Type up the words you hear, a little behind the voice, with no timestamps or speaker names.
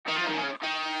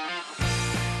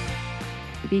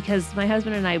because my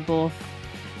husband and I both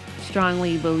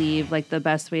strongly believe like the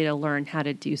best way to learn how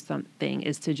to do something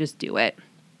is to just do it.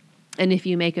 And if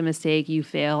you make a mistake, you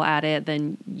fail at it,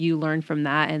 then you learn from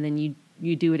that and then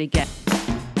you do it again.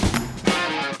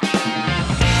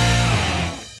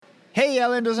 Hey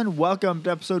Islanders, and welcome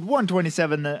to episode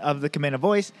 127 of the Camano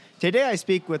Voice. Today I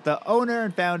speak with the owner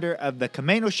and founder of the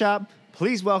Camano Shop.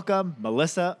 Please welcome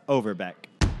Melissa Overbeck.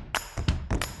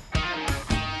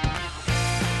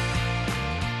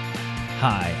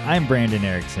 Hi, I'm Brandon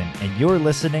Erickson, and you're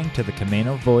listening to the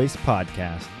Camano Voice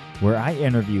podcast, where I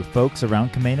interview folks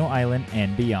around Camano Island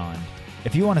and beyond.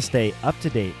 If you want to stay up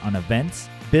to date on events,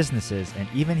 businesses, and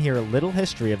even hear a little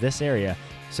history of this area,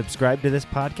 subscribe to this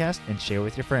podcast and share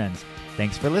with your friends.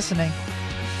 Thanks for listening.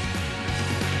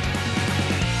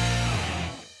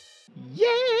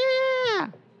 Yeah!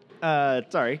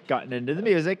 Sorry, gotten into the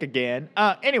music again.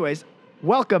 Anyways,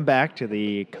 welcome back to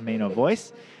the Camano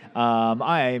Voice.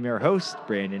 I am your host,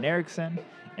 Brandon Erickson,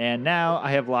 and now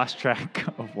I have lost track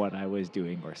of what I was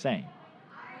doing or saying.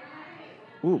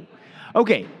 Ooh.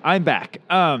 Okay, I'm back.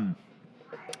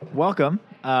 Welcome.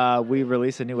 We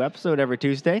release a new episode every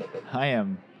Tuesday. I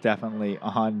am definitely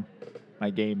on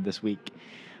my game this week.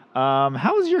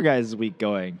 How's your guys' week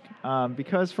going?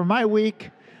 Because for my week,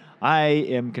 I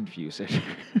am confused.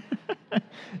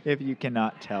 If you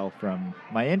cannot tell from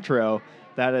my intro,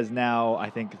 that is now, I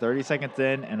think, 30 seconds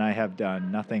in, and I have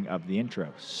done nothing of the intro.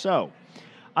 So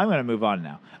I'm going to move on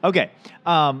now. Okay,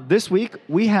 this week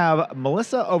we have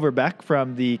Melissa Overbeck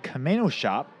from the Camano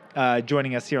Shop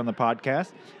joining us here on the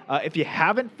podcast. If you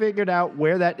haven't figured out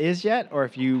where that is yet, or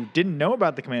if you didn't know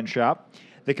about the Camano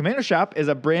Shop is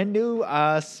a brand new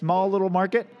small little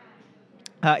market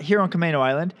here on Camano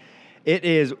Island. It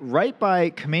is right by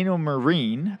Camano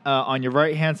Marine on your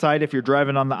right-hand side if you're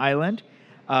driving on the island.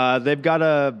 They've got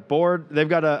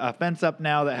a fence up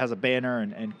now that has a banner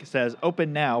and says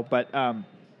open now. But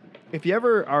if you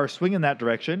ever are swinging that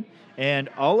direction, and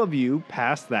all of you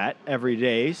pass that every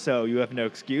day, so you have no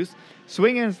excuse,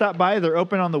 swing in and stop by. They're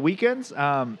open on the weekends.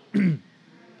 I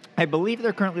believe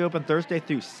they're currently open Thursday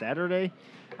through Saturday.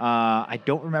 I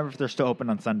don't remember if they're still open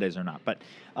on Sundays or not. But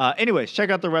anyways, check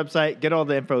out their website. Get all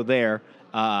the info there.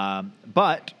 Yeah,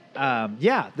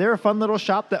 they're a fun little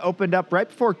shop that opened up right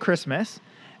before Christmas.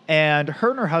 And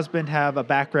her and her husband have a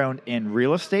background in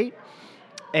real estate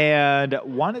and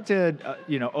wanted to,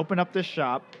 open up this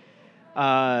shop.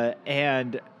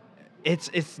 And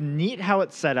it's neat how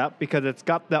it's set up because it's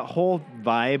got that whole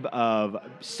vibe of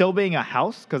still being a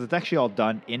house because it's actually all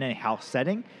done in a house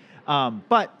setting.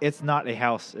 But it's not a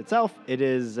house itself. It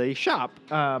is a shop,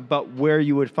 but where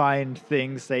you would find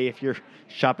things, say, if you're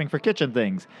shopping for kitchen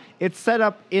things. It's set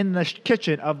up in the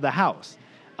kitchen of the house.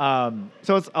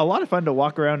 So it's a lot of fun to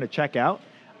walk around and check out.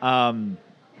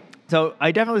 So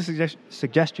I definitely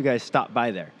suggest you guys stop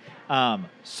by there.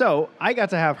 So I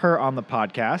got to have her on the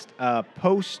podcast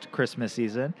post-Christmas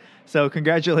season. So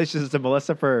congratulations to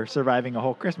Melissa for surviving a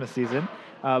whole Christmas season,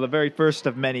 the very first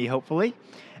of many, hopefully.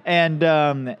 And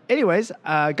anyways,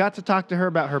 got to talk to her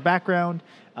about her background,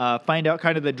 find out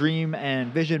kind of the dream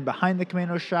and vision behind the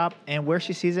Camano Shop and where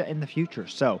she sees it in the future.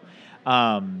 So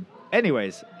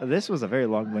anyways, this was a very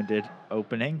long-winded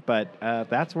opening, but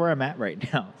that's where I'm at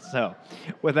right now. So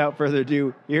without further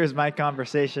ado, here's my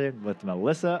conversation with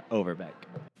Melissa Overbeck.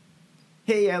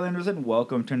 Hey Islanders, and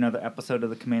welcome to another episode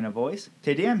of the Camano Voice.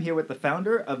 Today I'm here with the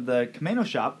founder of the Camano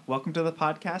Shop. Welcome to the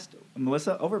podcast,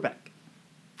 Melissa Overbeck.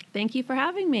 Thank you for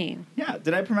having me. Yeah,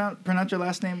 did I pronounce your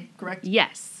last name correct?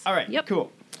 Yes. All right, yep. Cool.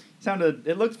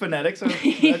 It looked phonetic, so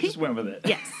I just went with it.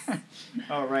 Yes.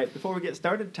 All right, before we get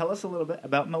started, tell us a little bit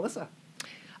about Melissa.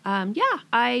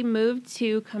 I moved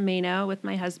to Camano with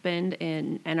my husband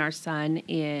and our son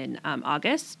in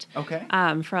August. Okay.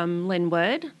 From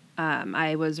Linwood.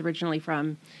 I was originally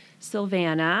from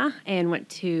Savannah and went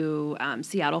to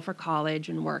Seattle for college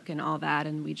and work and all that,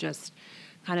 and we just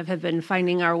kind of have been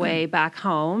finding our way back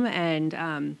home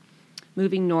and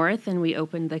moving north, and we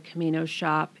opened the Camano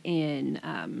Shop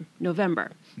in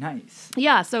November. Nice.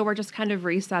 Yeah, so we're just kind of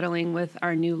resettling with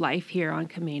our new life here on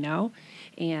Camano,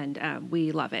 and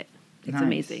we love it. It's nice.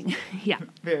 Amazing. Yeah.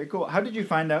 Very cool. How did you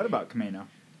find out about Camano?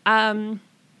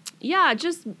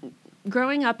 Just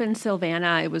growing up in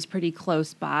Savannah, it was pretty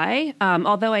close by.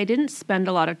 Although I didn't spend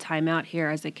a lot of time out here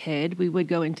as a kid, we would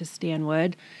go into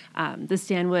Stanwood. The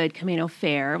Stanwood Camano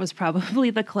Fair was probably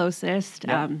the closest.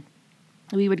 Yep.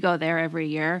 We would go there every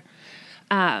year.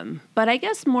 But I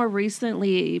guess more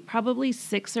recently, probably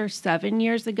 6 or 7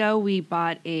 years ago, we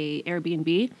bought a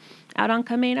Airbnb out on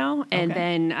Camano, and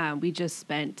then we just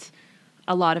spent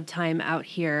a lot of time out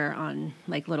here on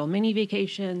like little mini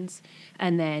vacations.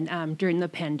 And then during the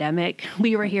pandemic,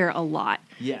 we were here a lot.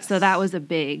 Yes. So that was a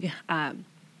big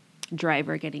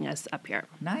driver getting us up here.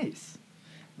 Nice.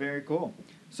 Very cool.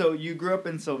 So you grew up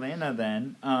in Savannah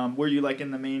then. Were you like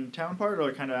in the main town part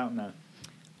or kind of out in the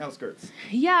outskirts?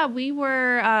 Yeah, we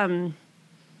were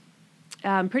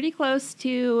pretty close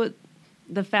to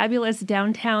the fabulous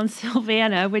downtown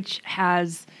Savannah, which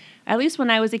has, at least when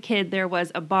I was a kid, there was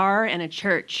a bar and a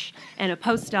church and a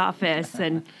post office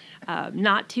and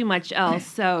not too much else.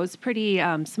 So it was pretty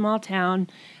small town.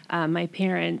 My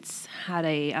parents had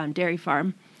a dairy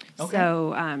farm. Okay.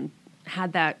 So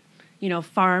had that,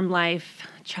 farm life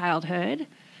childhood,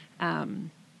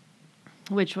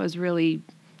 which was really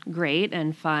great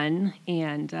and fun.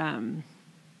 And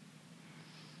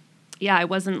I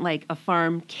wasn't like a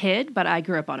farm kid, but I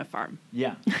grew up on a farm.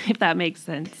 Yeah. If that makes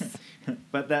sense.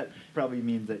 But that probably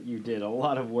means that you did a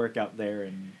lot of work out there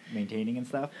and maintaining and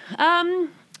stuff.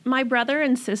 My brother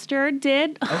and sister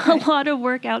did Okay. a lot of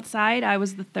work outside. I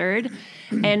was the third,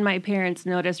 and my parents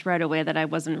noticed right away that I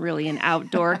wasn't really an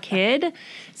outdoor kid.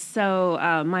 So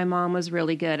my mom was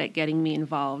really good at getting me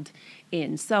involved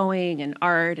in sewing and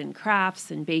art and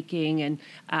crafts and baking and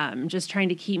just trying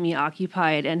to keep me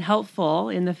occupied and helpful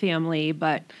in the family,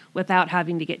 but without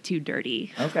having to get too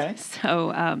dirty. Okay.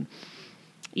 So,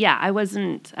 I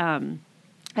wasn't,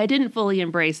 I didn't fully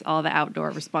embrace all the outdoor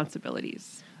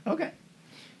responsibilities. Okay.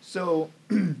 So,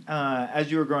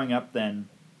 as you were growing up then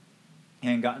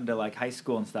and got into like high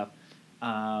school and stuff,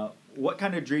 what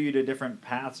kind of drew you to different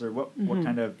paths or what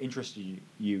kind of interested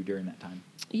you during that time?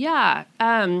 Yeah,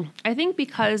 I think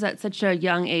because at such a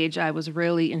young age I was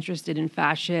really interested in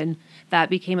fashion, that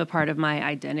became a part of my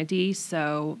identity.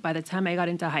 So by the time I got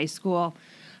into high school,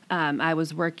 I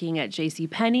was working at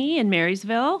JCPenney in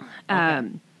Marysville.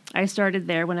 Okay. I started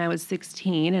there when I was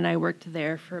 16, and I worked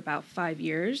there for about 5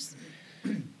 years.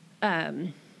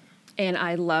 And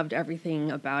I loved everything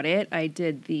about it. I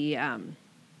did the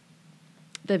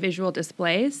visual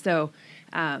displays, so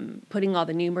putting all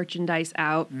the new merchandise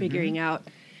out, figuring out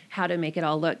how to make it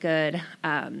all look good.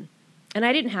 And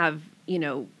I didn't have,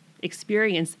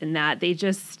 experience in that.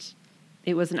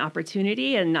 It was an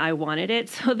opportunity and I wanted it,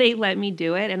 so they let me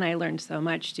do it, and I learned so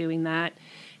much doing that.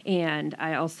 And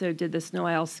I also did the Snow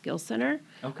Isle Skill Center,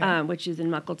 Okay. which is in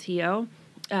Mukilteo.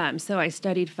 So I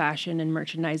studied fashion and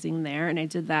merchandising there, and I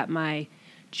did that my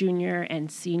junior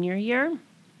and senior year.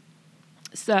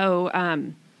 So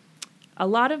a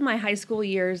lot of my high school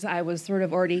years, I was sort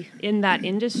of already in that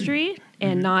industry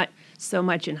and not so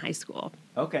much in high school,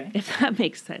 Okay. if that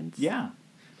makes sense. Yeah.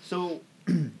 So,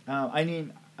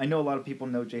 I know a lot of people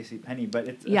know JCPenney, but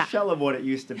it's Yeah. a shell of what it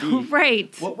used to be.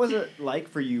 Right. What was it like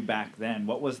for you back then?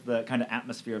 What was the kind of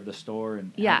atmosphere of the store,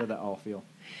 and Yeah. how did that all feel?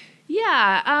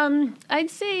 Yeah, I'd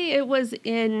say it was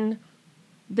in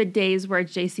the days where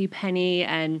JCPenney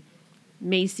and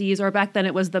Macy's, or back then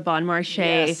it was the Bon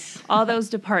Marché, Yes. all those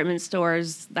department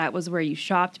stores, that was where you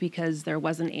shopped because there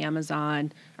wasn't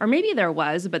Amazon. Or maybe there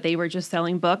was, but they were just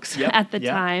selling books Yep, at the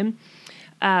yep. time.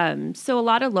 So a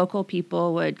lot of local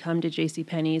people would come to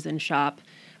JCPenney's and shop.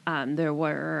 There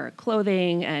were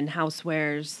clothing and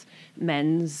housewares,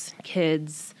 men's,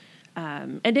 kids.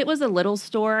 And it was a little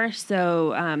store,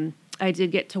 so I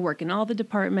did get to work in all the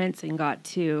departments and got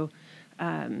to,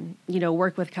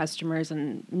 work with customers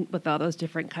and with all those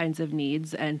different kinds of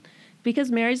needs. And because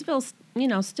Marysville,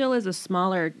 still is a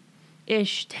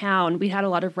smaller-ish town, we had a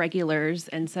lot of regulars,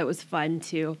 and so it was fun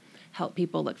to help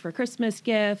people look for Christmas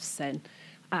gifts and,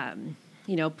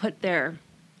 put their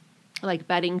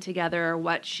bedding together,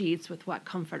 what sheets with what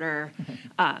comforter.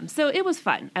 So it was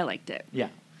fun. I liked it. Yeah.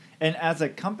 And as a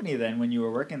company then, when you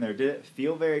were working there, did it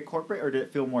feel very corporate or did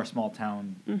it feel more small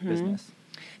town business?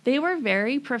 They were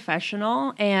very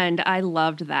professional, and I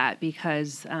loved that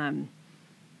because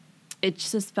it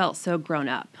just felt so grown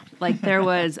up. Like there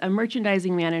was a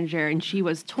merchandising manager, and she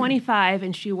was 25,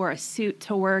 and she wore a suit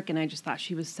to work, and I just thought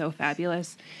she was so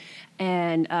fabulous.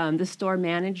 And the store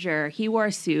manager, he wore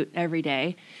a suit every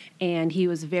day, and he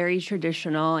was very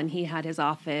traditional, and he had his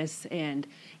office, and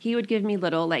he would give me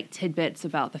little tidbits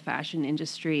about the fashion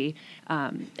industry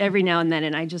every now and then,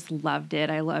 and I just loved it.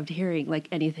 I loved hearing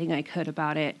anything I could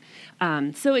about it.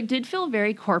 So it did feel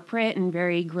very corporate and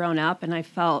very grown up, and I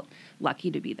felt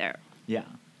lucky to be there. Yeah.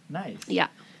 Nice. Yeah.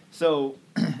 So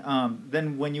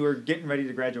then when you were getting ready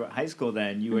to graduate high school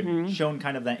then, you had shown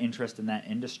kind of that interest in that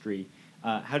industry.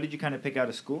 How did you kind of pick out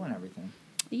a school and everything?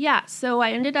 Yeah, so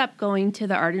I ended up going to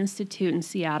the Art Institute in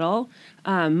Seattle,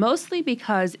 mostly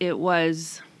because it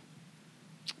was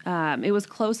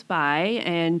close by,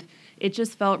 and it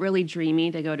just felt really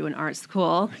dreamy to go to an art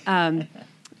school.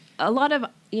 a lot of,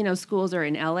 schools are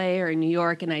in LA or in New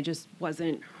York, and I just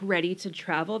wasn't ready to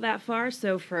travel that far.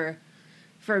 So for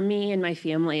me and my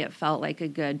family, it felt like a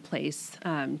good place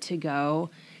to go.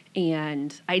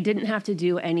 And I didn't have to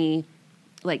do any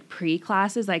like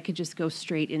pre-classes. I could just go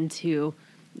straight into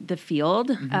the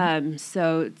field.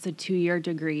 So it's a 2-year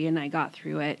degree, and I got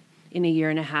through it in a year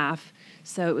and a half.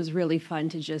 So it was really fun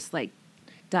to just like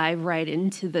dive right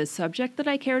into the subject that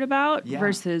I cared about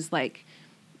versus like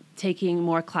taking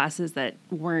more classes that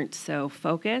weren't so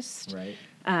focused. Right.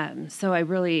 So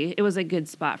it was a good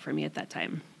spot for me at that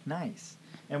time. Nice.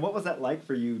 And what was that like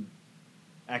for you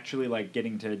actually like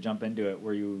getting to jump into it?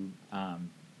 Were you,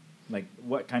 like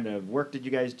what kind of work did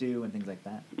you guys do and things like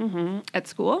that? At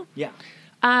school? Yeah.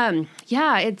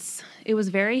 It was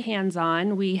very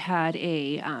hands-on. We had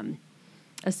a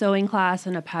sewing class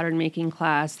and a pattern making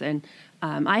class, and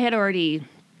I had already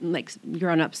like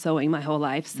grown up sewing my whole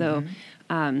life. So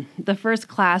the first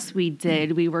class we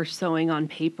did, we were sewing on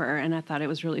paper, and I thought it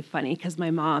was really funny because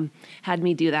my mom had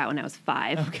me do that when I was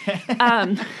 5.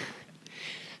 Okay.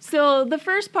 So the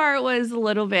first part was a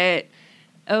little bit,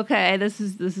 okay, this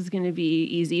is going to be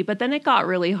easy. But then it got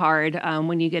really hard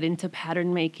when you get into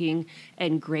pattern making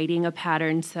and grading a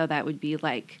pattern. So that would be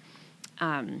like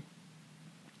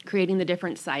creating the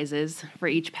different sizes for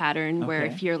each pattern, where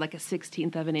if you're like a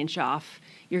 16th of an inch off,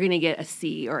 you're going to get a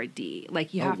C or a D.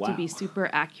 Like you have to be super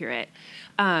accurate.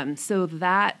 So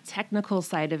that technical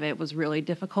side of it was really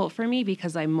difficult for me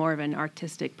because I'm more of an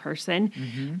artistic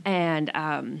person. And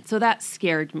so that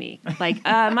scared me. Like,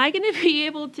 am I going to be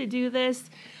able to do this?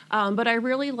 But I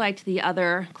really liked the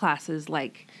other classes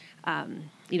like,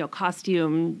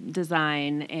 costume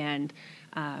design and,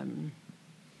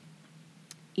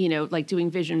 like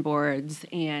doing vision boards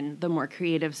and the more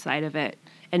creative side of it.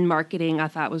 And marketing I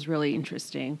thought was really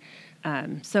interesting.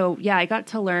 I got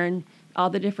to learn all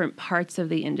the different parts of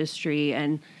the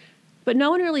industry, but no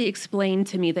one really explained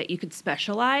to me that you could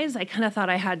specialize. I kind of thought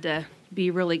I had to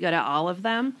be really good at all of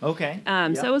them. Okay.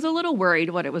 So I was a little worried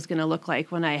what it was going to look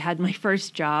like when I had my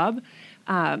first job.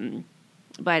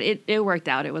 But it worked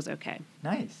out. It was okay.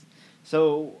 Nice.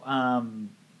 So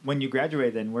when you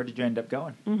graduated, then where did you end up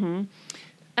going?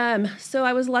 So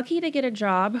I was lucky to get a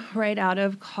job right out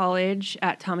of college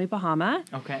at Tommy Bahama.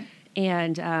 Okay.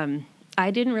 And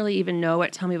I didn't really even know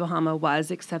what Tommy Bahama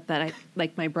was, except that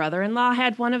my brother-in-law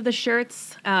had one of the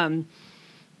shirts. And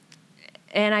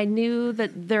I knew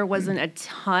that there wasn't a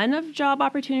ton of job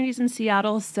opportunities in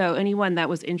Seattle. So anyone that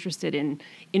was interested in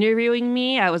interviewing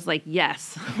me, I was like,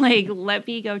 yes, like, let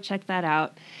me go check that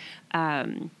out.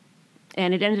 And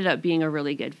it ended up being a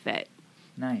really good fit.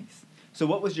 Nice. So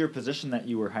what was your position that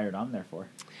you were hired on there for?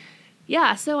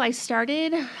 Yeah, so I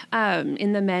started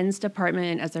in the men's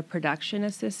department as a production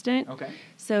assistant. Okay.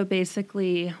 So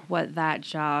basically what that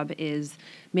job is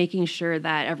making sure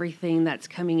that everything that's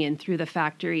coming in through the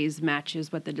factories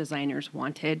matches what the designers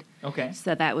wanted. Okay.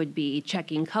 So that would be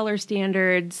checking color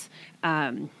standards,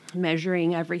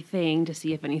 measuring everything to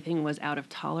see if anything was out of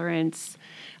tolerance,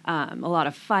 a lot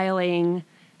of filing.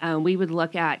 We would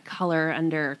look at color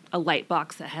under a light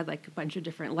box that had like a bunch of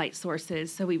different light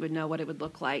sources, so we would know what it would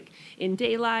look like in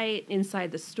daylight,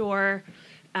 inside the store,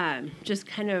 just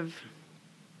kind of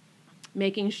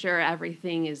making sure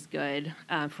everything is good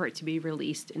for it to be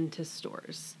released into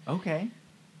stores. Okay.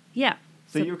 Yeah.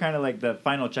 So you were kind of like the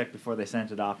final check before they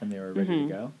sent it off and they were ready to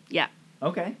go? Yeah.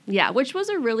 Okay. Yeah, which was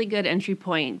a really good entry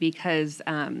point because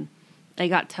I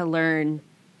got to learn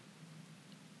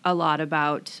a lot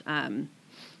about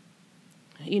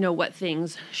what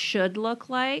things should look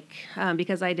like,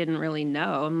 because I didn't really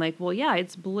know. I'm like, well, yeah,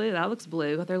 it's blue. That looks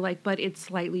blue. They're like, but it's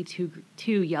slightly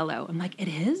too yellow. I'm like, it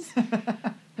is?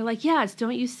 They're like, yeah,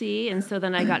 don't you see? And so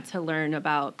then I got to learn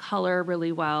about color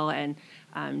really well and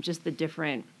just the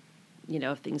different,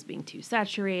 things being too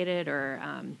saturated or,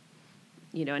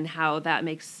 and how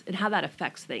that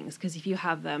affects things. Because if you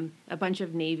have a bunch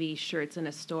of navy shirts in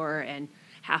a store and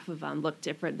half of them look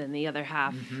different than the other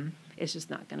half, it's just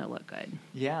not going to look good.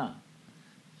 Yeah.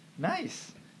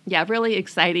 Nice. Yeah, really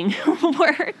exciting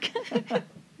work.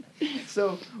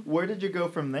 So where did you go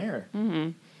from there?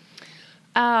 And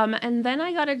then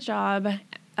I got a job.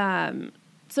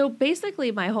 So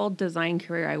basically my whole design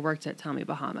career, I worked at Tommy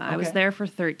Bahama. I was there for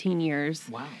 13 years.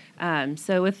 Wow.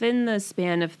 So within the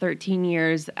span of 13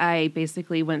 years, I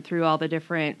basically went through all the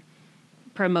different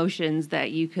promotions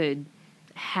that you could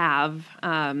have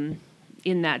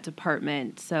in that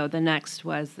department. So the next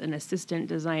was an assistant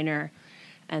designer,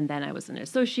 and then I was an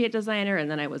associate designer, and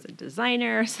then I was a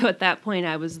designer. So at that point,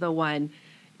 I was the one,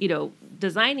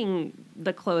 designing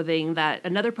the clothing that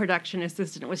another production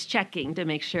assistant was checking to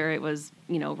make sure it was,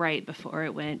 right before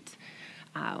it went.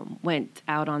 went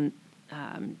out on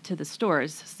to the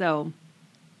stores. So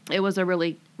it was a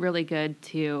really, really good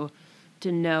to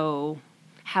know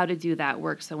how to do that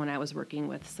work. So when I was working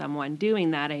with someone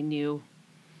doing that, I knew,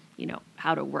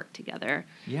 how to work together.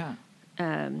 Yeah.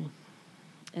 And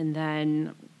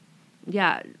then,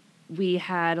 yeah, we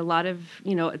had a lot of,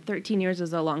 13 years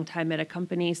is a long time at a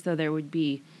company. So there would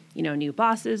be, new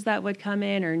bosses that would come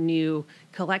in or new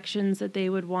collections that they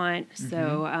would want. Mm-hmm.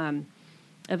 So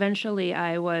eventually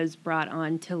I was brought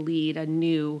on to lead a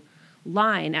new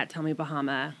line at Tommy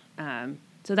Bahama.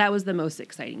 So that was the most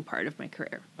exciting part of my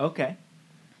career. Okay.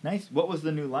 Nice. What was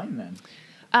the new line then?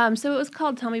 So it was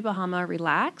called Tommy Bahama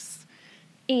Relax,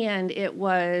 and it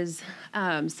was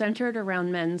centered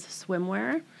around men's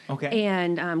swimwear. Okay.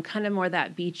 And kind of more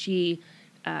that beachy,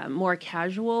 more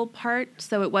casual part.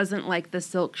 So it wasn't like the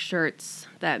silk shirts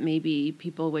that maybe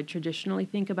people would traditionally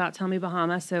think about Tommy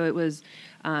Bahama. So it was,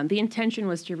 the intention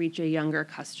was to reach a younger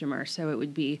customer. So it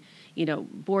would be,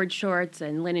 board shorts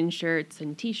and linen shirts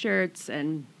and T-shirts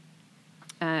and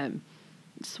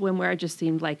swimwear just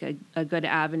seemed like a good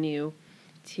avenue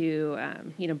to,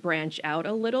 branch out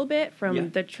a little bit from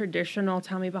the traditional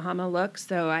Tommy Bahama look.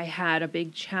 So I had a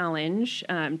big challenge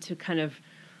to kind of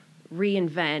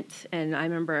reinvent. And I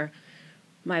remember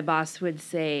my boss would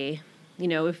say,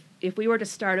 if we were to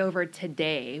start over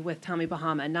today with Tommy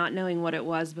Bahama, not knowing what it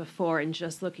was before and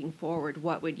just looking forward,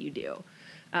 what would you do?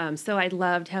 So I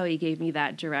loved how he gave me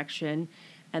that direction.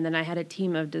 And then I had a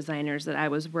team of designers that I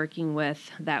was working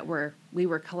with that we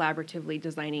were collaboratively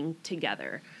designing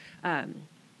together.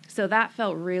 So that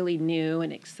felt really new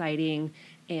and exciting,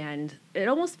 and it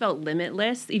almost felt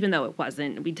limitless, even though it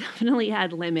wasn't. We definitely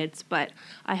had limits, but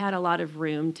I had a lot of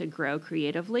room to grow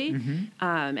creatively,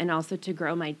 and also to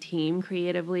grow my team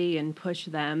creatively and push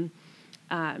them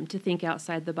to think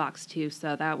outside the box too.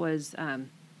 So that was,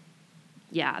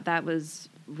 that was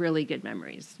really good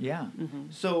memories. Yeah.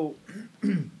 Mm-hmm. So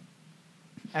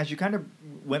as you kind of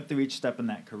went through each step in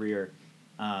that career,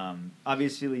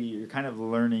 obviously you're kind of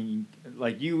learning,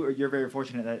 like you're very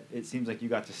fortunate that it seems like you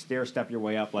got to stair step your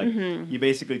way up. Like you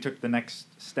basically took the next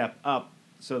step up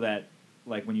so that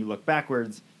like when you look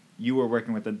backwards, you were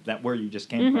working with that where you just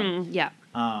came from. Yeah.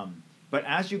 But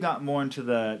as you got more into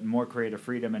the more creative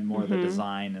freedom and more of the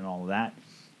design and all of that,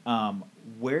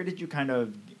 where did you kind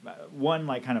of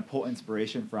pull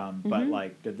inspiration from, but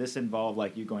like did this involve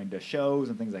like you going to shows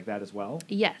and things like that as well?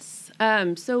 Yes.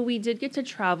 So we did get to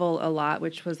travel a lot,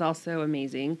 which was also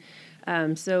amazing.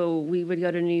 So we would go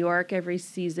to New York every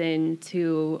season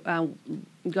to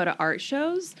go to art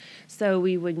shows. So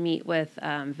we would meet with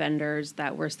vendors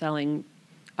that were selling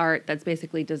art that's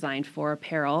basically designed for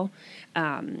apparel.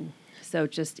 So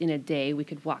just in a day, we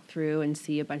could walk through and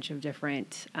see a bunch of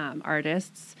different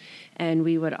artists. And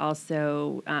we would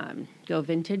also go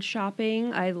vintage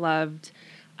shopping. I loved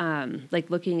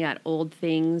looking at old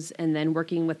things and then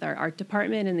working with our art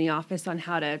department in the office on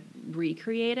how to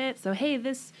recreate it. So, hey,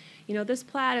 this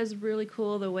plaid is really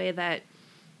cool the way that,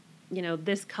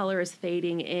 this color is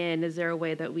fading in. Is there a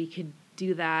way that we could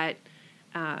do that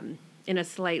in a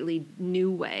slightly new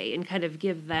way and kind of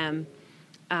give them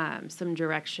some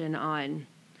direction on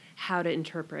how to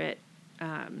interpret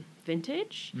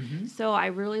vintage. So I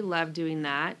really love doing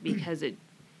that because it's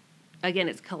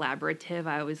collaborative.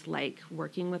 I always like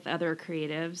working with other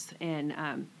creatives and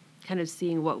kind of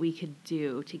seeing what we could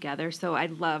do together. So I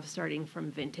love starting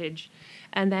from vintage.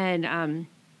 And then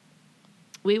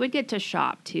we would get to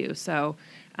shop too. So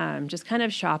just kind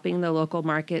of shopping the local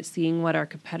market, seeing what our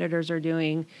competitors are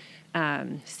doing,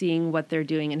 seeing what they're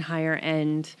doing in higher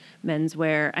end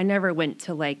menswear. I never went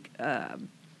to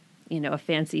a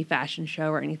fancy fashion show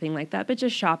or anything like that, but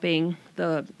just shopping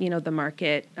the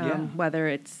market, whether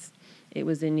it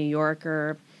was in New York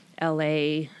or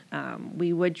LA.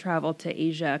 We would travel to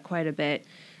Asia quite a bit.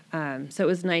 So it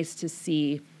was nice to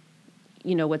see,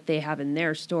 what they have in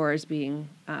their stores being,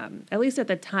 at least at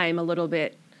the time, a little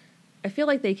bit. I feel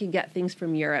like they can get things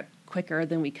from Europe quicker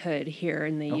than we could here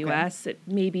in the U.S. It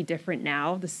may be different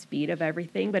now, the speed of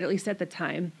everything, but at least at the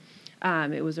time,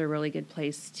 it was a really good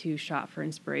place to shop for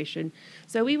inspiration.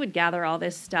 So we would gather all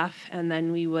this stuff, and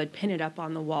then we would pin it up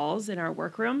on the walls in our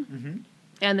workroom,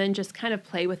 and then just kind of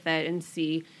play with it and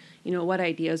see, what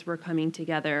ideas were coming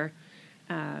together.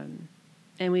 And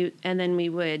then we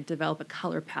would develop a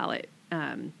color palette.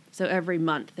 So every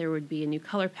month there would be a new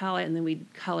color palette, and then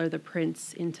we'd color the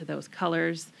prints into those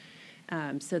colors.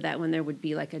 So that when there would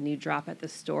be like a new drop at the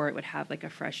store, it would have like a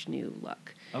fresh new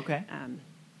look. Okay.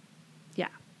 Yeah.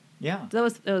 Yeah. So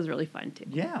that was really fun too.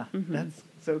 Yeah, that's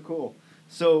so cool.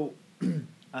 So,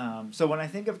 so when I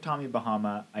think of Tommy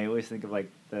Bahama, I always think of like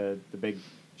the big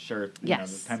shirts,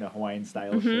 Yes. the kind of Hawaiian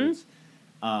style Mm-hmm. shirts.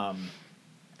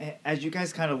 As you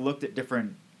guys kind of looked at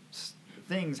different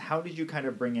things, how did you kind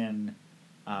of bring in,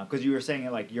 because you were saying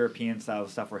like European style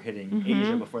stuff were hitting Mm-hmm.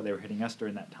 Asia before they were hitting us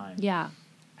during that time. Yeah.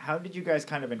 How did you guys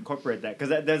kind of incorporate that? Because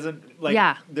that doesn't, like,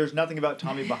 Yeah. there's nothing about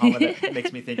Tommy Bahama that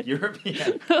makes me think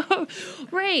European.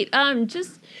 Right.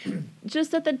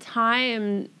 Just at the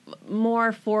time,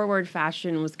 more forward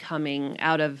fashion was coming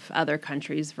out of other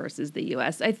countries versus the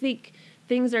U.S. I think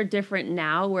things are different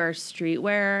now where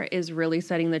streetwear is really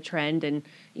setting the trend, and,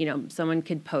 someone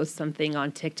could post something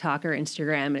on TikTok or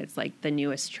Instagram and it's like the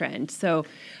newest trend. So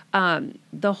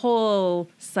the whole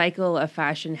cycle of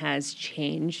fashion has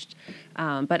changed.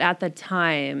 But at the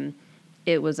time,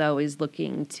 it was always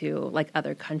looking to like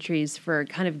other countries for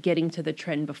kind of getting to the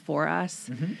trend before us.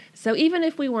 Mm-hmm. So even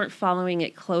if we weren't following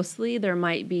it closely, there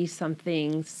might be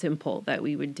something simple that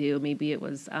we would do. Maybe it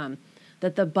was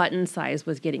that the button size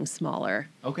was getting smaller.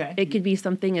 Okay. It could be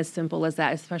something as simple as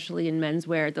that, especially in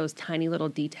menswear. Those tiny little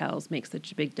details make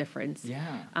such a big difference.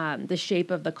 Yeah. The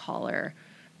shape of the collar,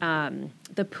 the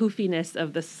poofiness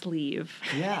of the sleeve.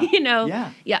 Yeah.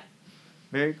 Yeah. Yeah.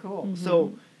 Very cool. Mm-hmm.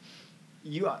 So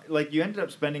you ended up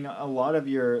spending a lot of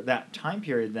that time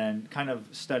period then kind of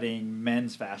studying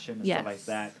men's fashion and stuff like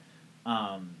Yes.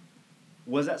 that.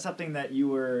 Was that something that you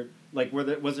were like?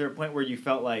 Was there a point where you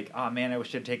felt like, oh man, I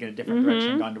wish I'd taken a different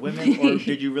direction, gone to women, or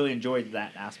did you really enjoy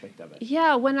that aspect of it?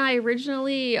 Yeah, when I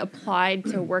originally applied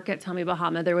to work at Tommy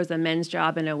Bahama, there was a men's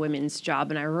job and a women's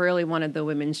job, and I really wanted the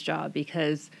women's job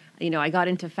because I got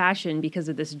into fashion because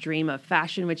of this dream of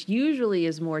fashion, which usually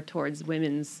is more towards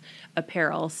women's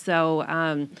apparel. So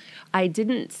I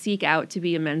didn't seek out to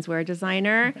be a menswear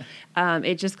designer.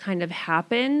 It just kind of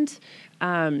happened.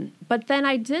 But then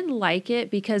I did like it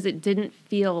because it didn't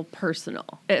feel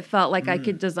personal. It felt like I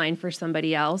could design for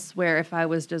somebody else, where if I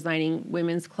was designing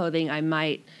women's clothing, I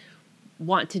might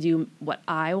want to do what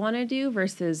I want to do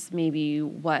versus maybe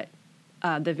what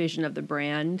the vision of the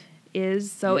brand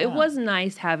is. So it was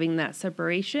nice having that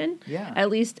separation, at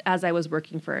least as I was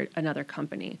working for another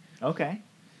company. Okay.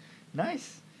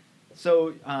 Nice.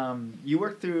 So you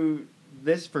worked through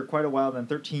this for quite a while, then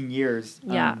 13 years.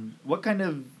 Yeah. What kind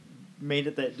of made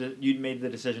it that you made the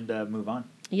decision to move on?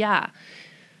 Yeah.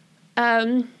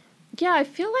 I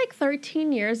feel like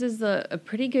 13 years is a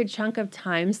pretty good chunk of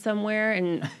time somewhere,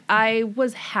 and I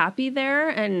was happy there,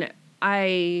 and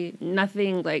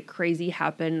nothing like crazy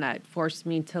happened that forced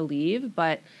me to leave,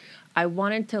 but I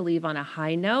wanted to leave on a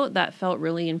high note. That felt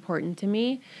really important to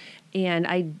me, and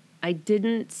I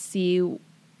didn't see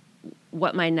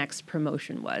what my next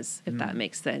promotion was, if that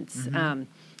makes sense. Mm-hmm.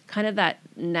 Kind of that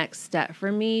next step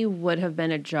for me would have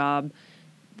been a job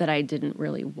that I didn't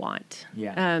really want.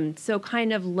 Yeah. So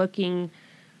kind of looking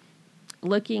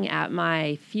at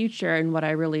my future and what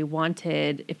I really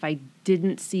wanted, if I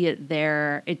didn't see it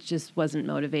there, it just wasn't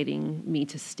motivating me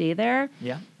to stay there.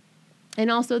 Yeah.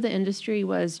 And also the industry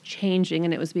was changing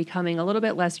and it was becoming a little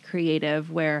bit less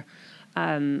creative, where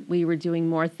we were doing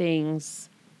more things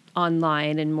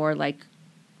online and more like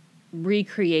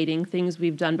recreating things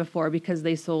we've done before because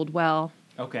they sold well.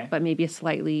 Okay. But maybe a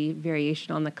slightly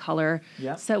variation on the color.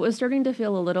 Yeah. So it was starting to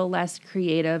feel a little less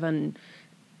creative and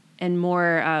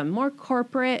more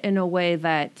corporate in a way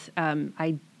that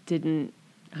I didn't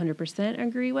 100%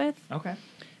 agree with. Okay.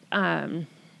 And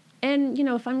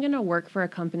if I'm going to work for a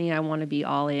company, I want to be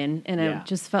all in. And I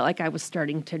just felt like I was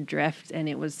starting to drift, and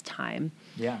it was time.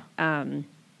 Yeah.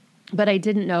 But I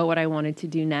didn't know what I wanted to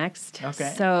do next.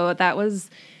 Okay. So that was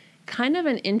kind of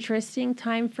an interesting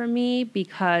time for me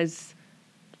because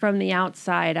from the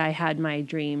outside, I had my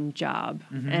dream job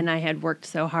and I had worked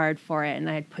so hard for it and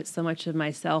I had put so much of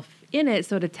myself in it.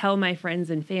 So to tell my friends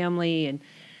and family and,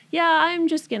 I'm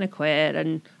just going to quit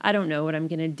and I don't know what I'm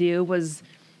going to do was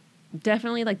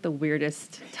definitely like the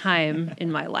weirdest time in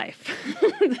my life.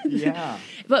 Yeah.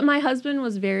 But my husband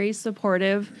was very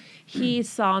supportive. He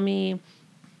saw me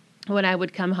when I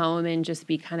would come home and just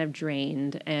be kind of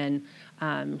drained, and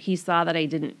he saw that I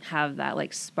didn't have that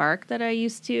like spark that I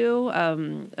used to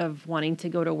of wanting to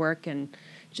go to work and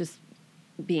just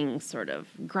being sort of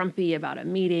grumpy about a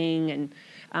meeting,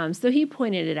 and so he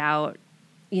pointed it out,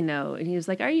 and he was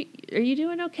like, "Are you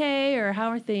doing okay, or how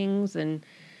are things?" And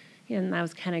I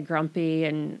was kind of grumpy,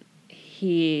 and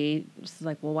he was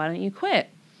like, "Well, why don't you quit?"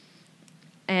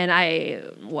 And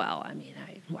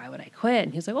why would I quit?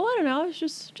 And he's like, "Well, I don't know. I was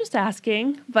just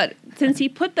asking." But since he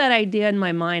put that idea in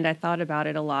my mind, I thought about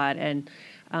it a lot, and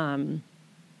I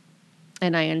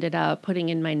ended up putting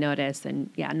in my notice and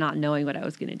not knowing what I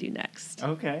was going to do next.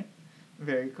 Okay.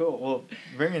 Very cool. Well,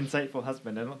 very insightful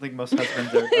husband. I don't think most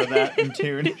husbands are that in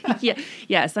tune.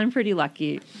 Yes, I'm pretty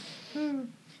lucky.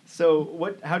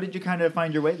 So how did you kind of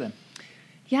find your way then?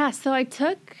 Yeah, so I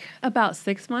took about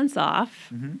 6 months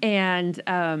off, and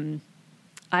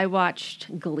I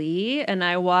watched Glee, and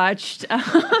I watched, I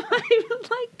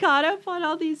like caught up on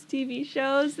all these TV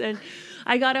shows, and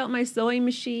I got out my sewing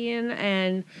machine,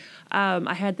 and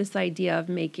I had this idea of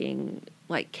making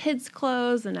like kids'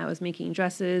 clothes, and I was making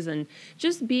dresses, and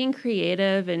just being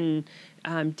creative and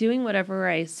doing whatever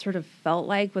I sort of felt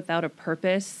like without a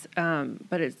purpose.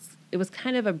 But it was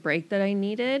kind of a break that I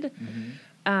needed.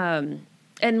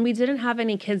 And we didn't have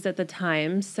any kids at the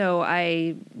time, so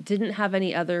I didn't have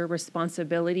any other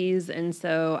responsibilities. And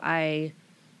so I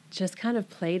just kind of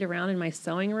played around in my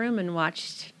sewing room and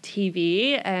watched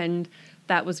TV. And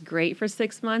that was great for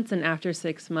 6 months. And after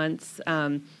 6 months,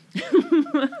 I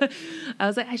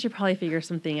was like, I should probably figure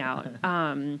something out.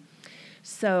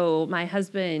 So my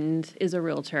husband is a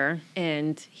realtor,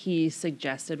 and he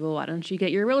suggested, well, why don't you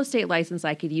get your real estate license?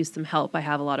 I could use some help. I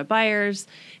have a lot of buyers,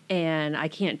 and I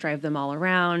can't drive them all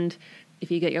around.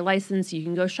 If you get your license, you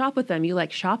can go shop with them. You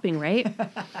like shopping, right?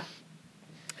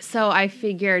 So I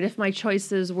figured if my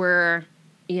choices were,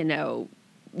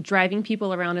 driving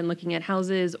people around and looking at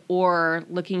houses or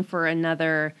looking for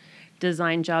another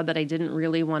design job that I didn't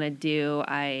really want to do,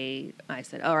 I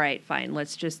said, all right, fine,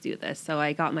 let's just do this. So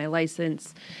I got my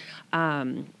license,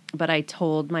 but I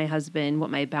told my husband what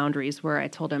my boundaries were. I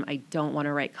told him I don't want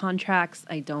to write contracts.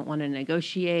 I don't want to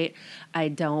negotiate. I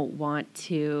don't want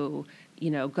to,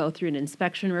 go through an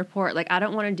inspection report. Like, I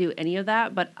don't want to do any of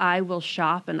that, but I will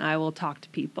shop and I will talk to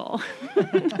people.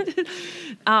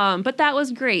 But that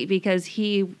was great because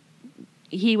he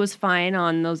was fine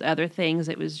on those other things.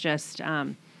 It was just,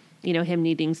 him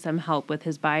needing some help with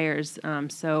his buyers.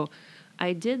 So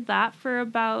I did that for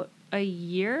about a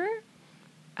year.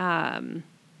 And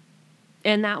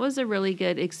that was a really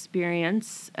good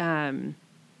experience.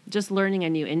 Just learning a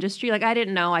new industry. Like, I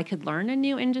didn't know I could learn a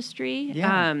new industry.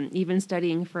 Yeah. Even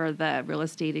studying for the real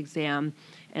estate exam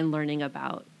and learning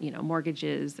about,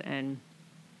 mortgages and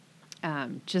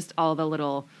just all the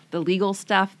legal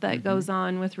stuff that goes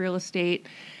on with real estate.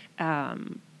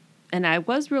 And I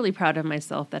was really proud of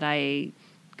myself that I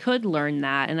could learn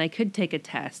that, and I could take a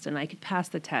test, and I could pass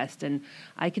the test, and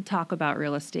I could talk about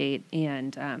real estate.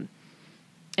 And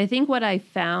I think what I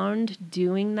found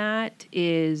doing that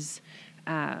is,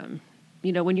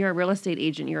 when you're a real estate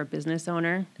agent, you're a business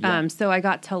owner. Yeah. So I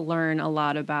got to learn a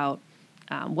lot about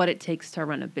what it takes to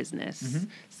run a business.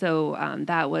 So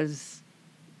that was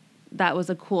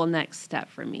a cool next step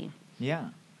for me. Yeah.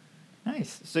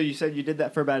 Nice. So you said you did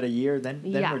that for about a year. Then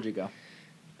Yeah. Where'd you go?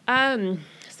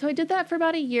 So I did that for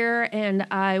about a year, and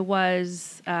I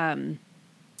was,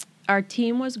 our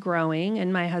team was growing,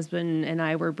 and my husband and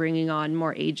I were bringing on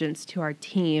more agents to our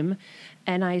team.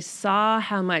 And I saw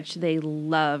how much they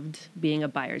loved being a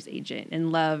buyer's agent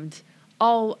and loved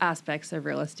all aspects of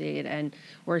real estate and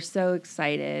were so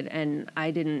excited. And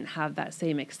I didn't have that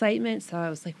same excitement. So I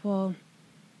was like, well,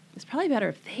 it's probably better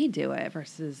if they do it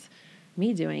versus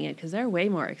me doing it because they're way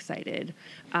more excited.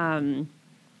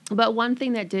 But one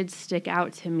thing that did stick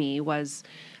out to me was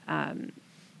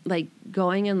like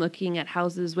going and looking at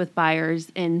houses with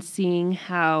buyers and seeing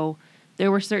how there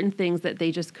were certain things that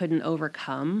they just couldn't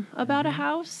overcome about a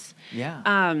house.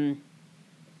 Yeah.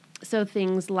 So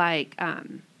things like,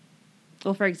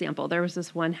 for example, there was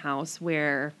this one house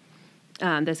where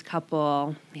this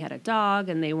couple, they had a dog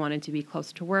and they wanted to be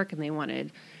close to work and they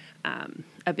wanted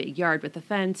a big yard with a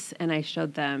fence. And I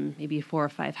showed them maybe 4 or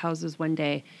 5 houses one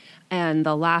day. And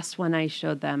the last one I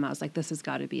showed them, I was like, this has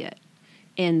got to be it.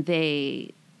 And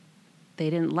they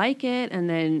didn't like it. And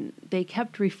then they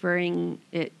kept referring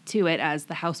to it as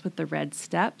the house with the red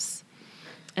steps.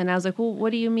 And I was like, well,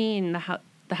 what do you mean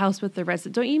the house with the red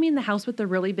steps? Don't you mean the house with the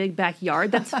really big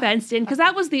backyard that's fenced in? Because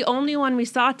that was the only one we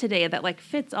saw today that like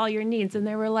fits all your needs. And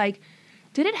they were like,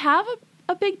 did it have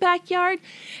a big backyard?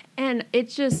 And it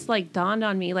just like dawned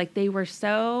on me, like they were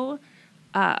so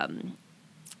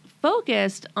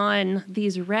focused on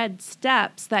these red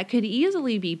steps that could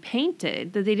easily be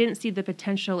painted that they didn't see the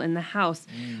potential in the house.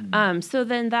 So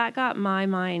then that got my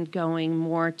mind going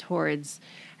more towards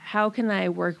how can I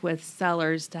work with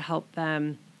sellers to help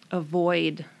them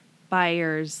avoid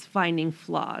buyers finding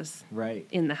flaws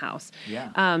in the house.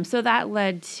 Yeah. So that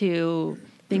led to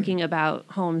thinking about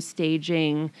home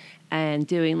staging and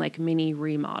doing like mini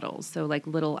remodels. So like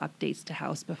little updates to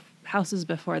houses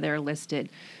before they're listed.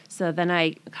 So then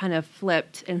I kind of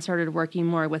flipped and started working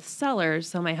more with sellers.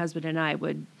 So my husband and I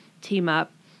would team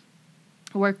up,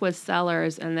 work with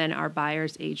sellers, and then our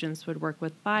buyers' agents would work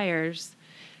with buyers.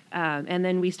 And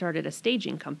then we started a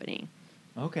staging company.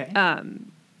 Okay.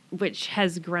 Which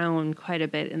has grown quite a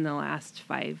bit in the last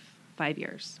 5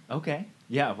 years. Okay.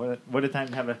 Yeah. What a time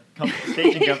to have a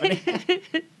staging company.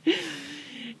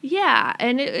 Yeah,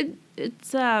 and it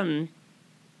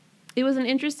was an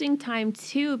interesting time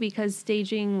too because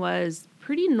staging was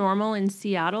pretty normal in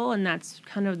Seattle, and that's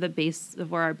kind of the base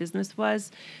of where our business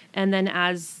was. And then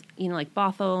as like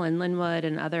Bothell and Linwood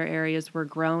and other areas were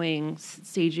growing,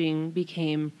 staging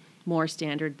became more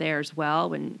standard there as well.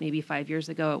 When maybe 5 years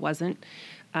ago it wasn't.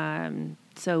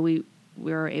 So we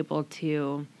were able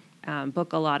to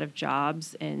book a lot of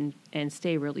jobs and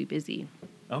stay really busy.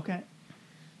 Okay.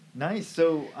 Nice.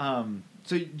 So,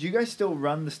 so do you guys still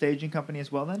run the staging company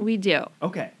as well then? We do.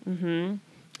 Okay. Mm-hmm.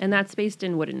 And that's based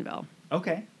in Woodinville.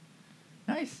 Okay.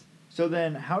 Nice. So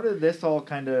then how did this all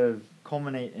kind of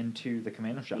culminate into the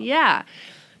Camano shop? Yeah.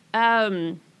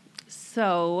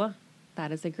 So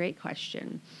that is a great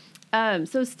question.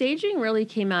 So staging really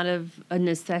came out of a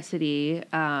necessity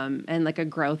and like a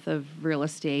growth of real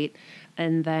estate.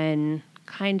 And then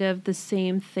kind of the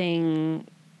same thing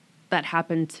that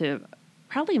happened to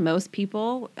probably most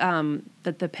people,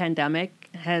 that the pandemic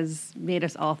has made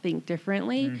us all think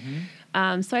differently.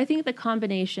 Mm-hmm. So I think the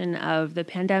combination of the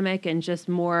pandemic and just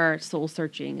more soul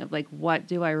searching of like, what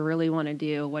do I really want to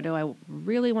do? What do I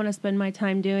really want to spend my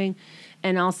time doing?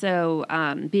 And also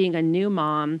being a new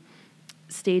mom,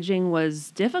 staging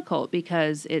was difficult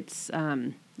because it's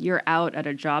you're out at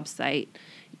a job site.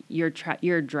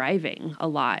 You're driving a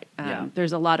lot.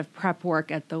 There's a lot of prep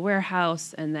work at the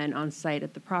warehouse and then on site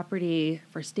at the property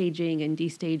for staging and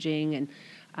destaging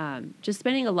and just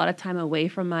spending a lot of time away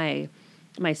from my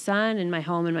son and my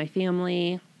home and my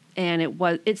family. And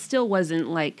it still wasn't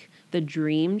like the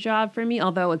dream job for me,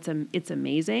 although it's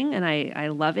amazing and I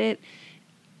love it.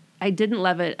 I didn't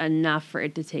love it enough for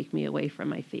it to take me away from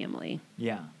my family.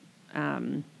 Yeah.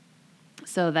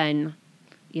 So then,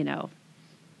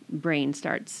 brain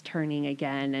starts turning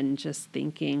again and just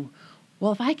thinking,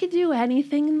 well, if I could do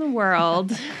anything in the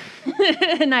world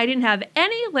and I didn't have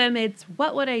any limits,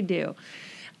 what would I do?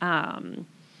 And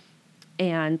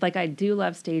like, I do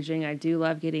love staging. I do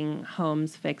love getting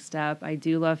homes fixed up. I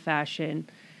do love fashion.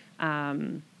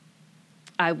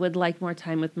 I would like more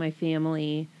time with my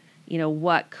family.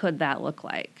 What could that look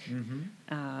like? Mm-hmm.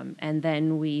 And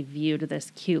then we viewed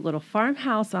this cute little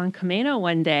farmhouse on Camano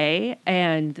one day,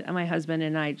 and my husband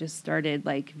and I just started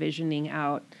like visioning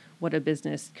out what a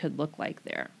business could look like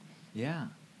there. Yeah.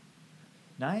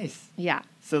 Nice. Yeah.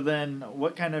 So then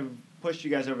what kind of pushed you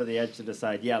guys over the edge to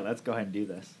decide, yeah, let's go ahead and do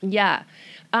this? Yeah.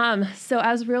 So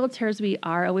as realtors, we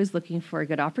are always looking for a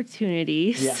good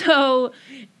opportunity. Yeah. So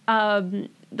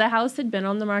the house had been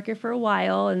on the market for a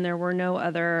while and there were no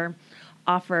other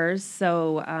offers.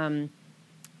 So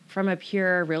from a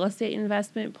pure real estate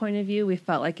investment point of view, we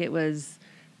felt like it was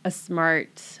a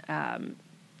smart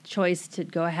choice to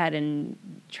go ahead and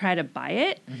try to buy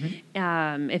it.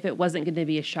 Mm-hmm. If it wasn't going to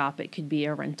be a shop, it could be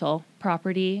a rental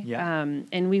property. Yeah.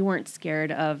 And we weren't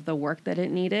scared of the work that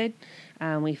it needed.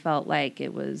 We felt like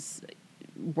it was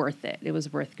worth it. It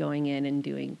was worth going in and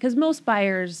doing, because most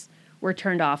buyers were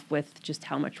turned off with just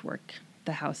how much work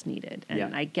the house needed.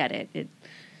 And I get it.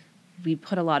 We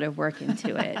put a lot of work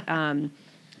into it.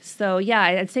 So yeah,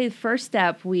 I'd say the first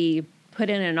step, we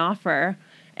put in an offer,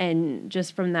 and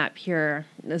just from that pure,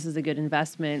 this is a good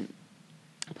investment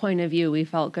point of view, we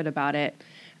felt good about it.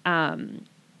 And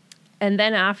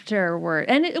then afterward,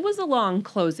 and it was a long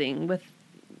closing with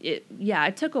it. Yeah,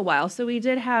 it took a while. So we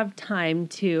did have time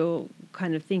to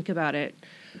kind of think about it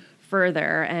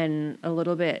further, and a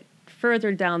little bit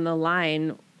further down the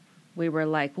line, we were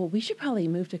like, well, we should probably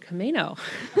move to Camano.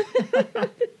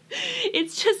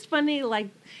 It's just funny, like,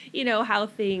 how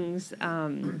things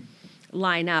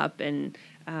line up. And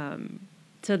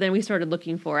so then we started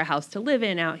looking for a house to live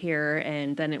in out here.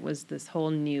 And then it was this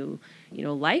whole new,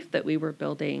 life that we were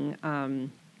building.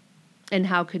 And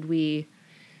how could we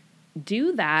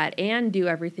do that and do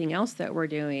everything else that we're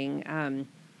doing?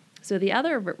 So the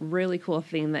other really cool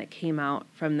thing that came out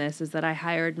from this is that I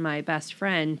hired my best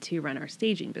friend to run our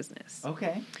staging business.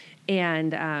 Okay.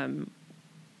 And,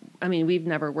 we've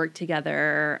never worked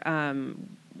together.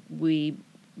 We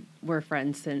were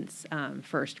friends since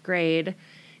first grade,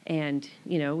 and,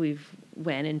 we've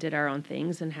went and did our own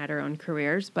things and had our own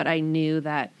careers. But I knew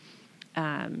that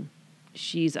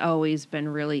she's always been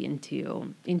really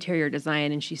into interior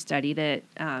design, and she studied it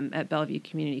at Bellevue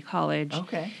Community College.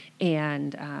 Okay.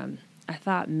 And I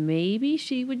thought maybe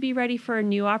she would be ready for a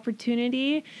new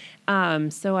opportunity.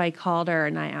 So I called her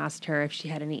and I asked her if she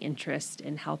had any interest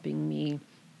in helping me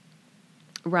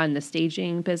run the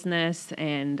staging business.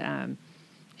 And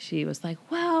she was like,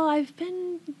 well, I've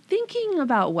been thinking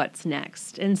about what's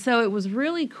next. And so it was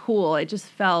really cool. It just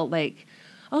felt like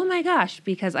oh my gosh,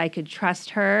 because I could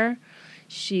trust her.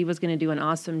 She was going to do an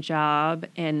awesome job.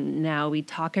 And now we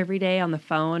talk every day on the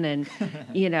phone. And,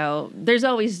 there's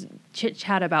always chit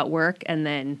chat about work and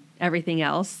then everything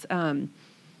else. And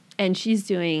she's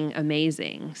doing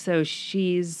amazing. So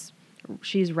she's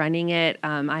running it.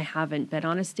 I haven't been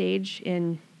on a stage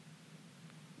in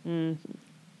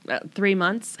 3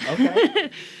 months. Okay.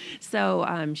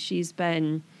 So she's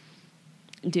been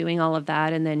doing all of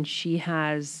that. And then she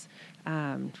has,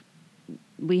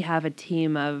 we have a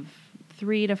team of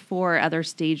 3 to 4 other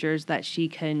stagers that she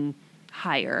can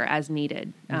hire as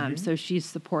needed. So she's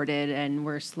supported, and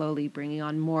we're slowly bringing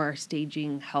on more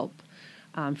staging help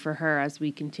for her as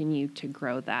we continue to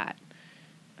grow that.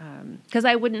 Because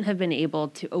I wouldn't have been able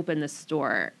to open the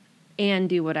store and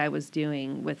do what I was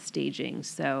doing with staging.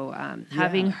 So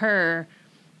having her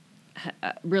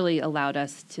really allowed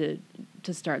us to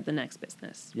start the next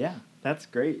business. Yeah, that's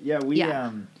great. Yeah, we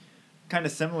kind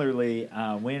of similarly,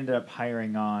 we ended up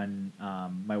hiring on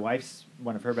my wife's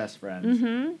one of her best friends,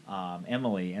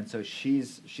 Emily, and so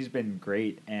she's been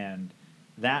great, and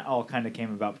that all kind of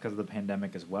came about because of the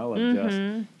pandemic as well. Of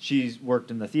just she's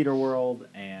worked in the theater world,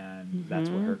 and that's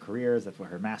what her career is. That's what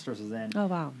her master's is in. Oh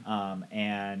wow!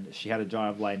 And she had a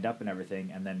job lined up and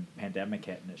everything, and then pandemic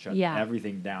hit, and it shut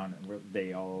everything down. And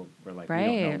they all were like, we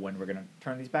don't know when we're gonna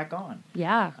turn these back on.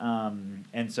 Yeah.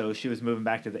 And so she was moving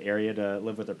back to the area to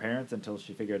live with her parents until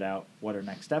she figured out what her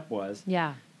next step was.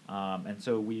 Yeah. And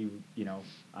so we,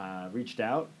 reached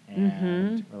out,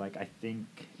 and we're like, I think,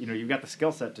 you've got the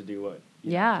skill set to do what,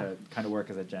 to kind of work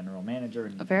as a general manager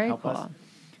and very help cool. us.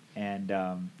 And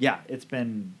it's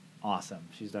been awesome.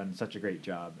 She's done such a great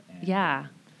job. And,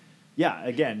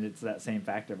 again, it's that same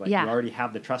factor of like you already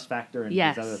have the trust factor and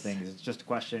these other things. It's just a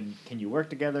question: can you work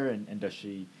together, and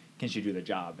can she do the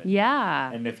job? And,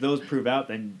 and if those prove out,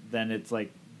 then it's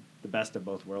like the best of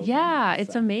both worlds. Yeah,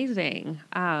 it's amazing.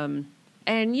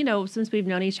 And, since we've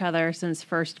known each other since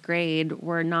first grade,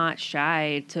 we're not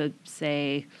shy to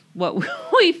say what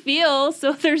we feel.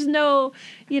 So there's no,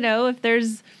 if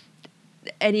there's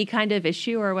any kind of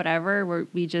issue or whatever,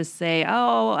 we just say,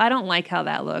 oh, I don't like how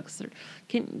that looks. Or,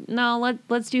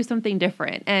 let's do something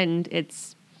different. And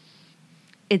it's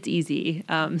easy.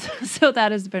 So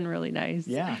that has been really nice.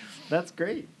 Yeah, that's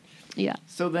great. Yeah.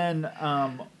 So then,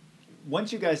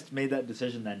 once you guys made that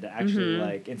decision then to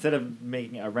actually instead of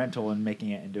making a rental and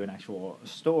making it into an actual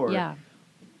store,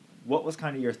 what was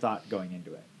kind of your thought going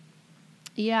into it?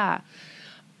 Yeah.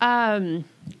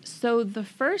 So the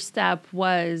first step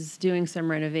was doing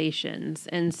some renovations.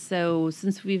 And so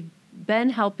since we've been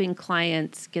helping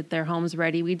clients get their homes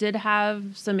ready, we did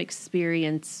have some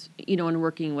experience, in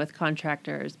working with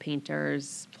contractors,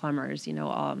 painters, plumbers,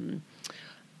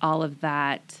 all of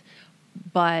that.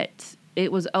 But it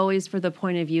was always for the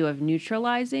point of view of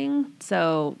neutralizing.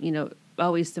 So,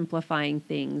 always simplifying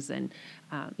things and,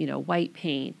 white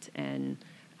paint and,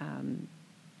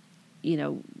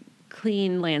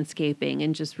 clean landscaping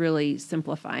and just really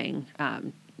simplifying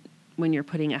when you're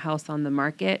putting a house on the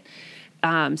market.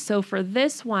 So for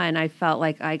this one, I felt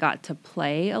like I got to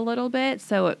play a little bit.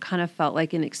 So it kind of felt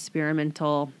like an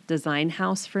experimental design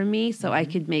house for me. So I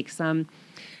could make some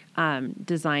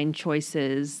design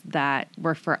choices that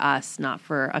were for us, not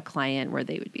for a client where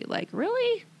they would be like,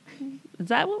 really? Is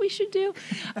that what we should do?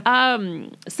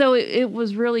 So it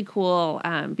was really cool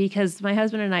because my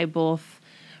husband and I both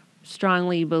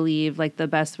strongly believe like the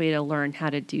best way to learn how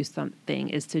to do something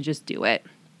is to just do it.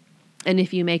 And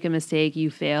if you make a mistake, you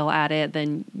fail at it,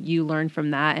 then you learn from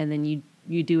that and then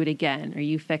you do it again or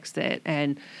you fix it.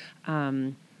 And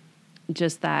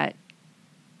just that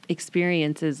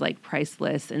experience is like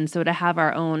priceless. And so to have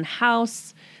our own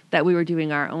house that we were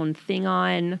doing our own thing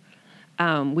on,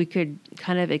 we could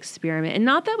kind of experiment. And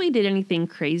not that we did anything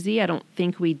crazy. I don't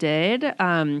think we did.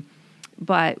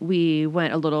 But we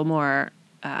went a little more,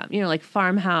 like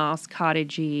farmhouse,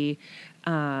 cottagey.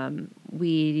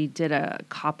 We did a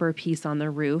copper piece on the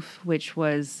roof, which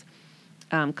was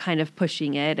kind of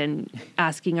pushing it and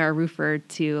asking our roofer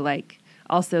to like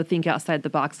also think outside the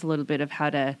box a little bit of how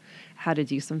to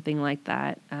do something like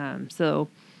that. So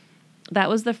that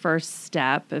was the first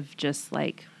step of just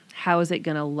like, how is it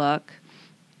going to look?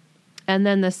 And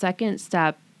then the second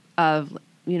step of,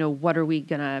 what are we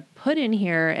going to put in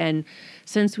here? And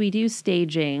since we do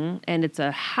staging and it's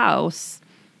a house,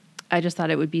 I just thought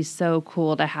it would be so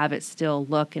cool to have it still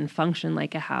look and function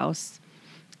like a house.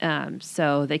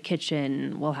 So the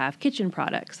kitchen will have kitchen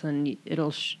products and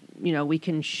it'll, we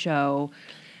can show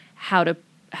how to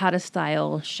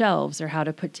style shelves or how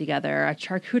to put together a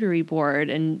charcuterie board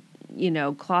and,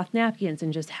 cloth napkins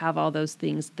and just have all those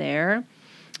things there.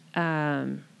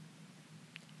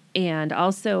 And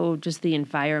also just the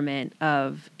environment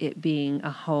of it being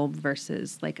a home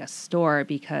versus like a store,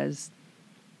 because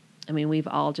I mean, we've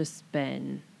all just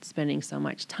been spending so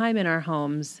much time in our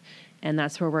homes, and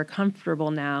that's where we're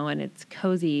comfortable now, and it's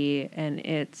cozy and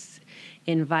it's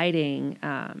inviting.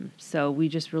 So we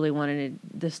just really wanted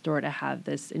the store to have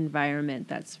this environment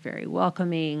that's very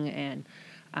welcoming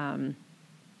and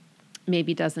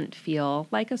maybe doesn't feel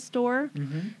like a store.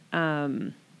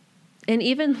 And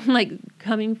even like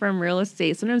coming from real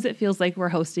estate, sometimes it feels like we're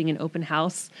hosting an open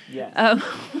house. Yes.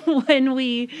 when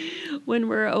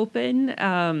we're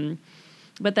open.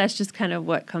 But that's just kind of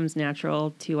what comes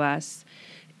natural to us.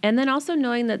 And then also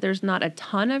knowing that there's not a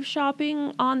ton of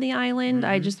shopping on the island,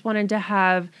 I just wanted to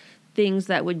have things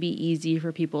that would be easy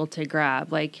for people to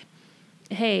grab. Like,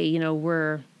 hey, you know,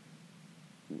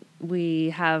 we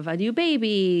have a new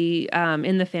baby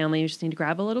in the family. You just need to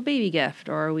grab a little baby gift,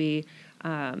 or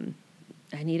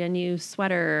I need a new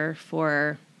sweater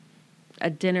for a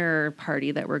dinner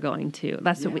party that we're going to.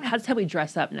 That's how we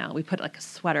dress up now. We put like a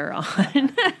sweater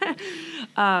on.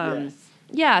 Yes.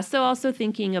 Yeah. So also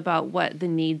thinking about what the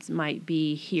needs might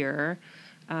be here,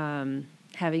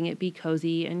 having it be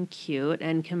cozy and cute,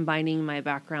 and combining my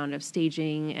background of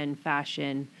staging and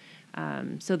fashion.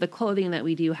 So the clothing that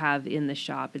we do have in the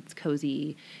shop, it's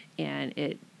cozy, and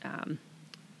it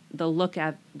the look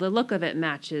of it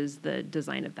matches the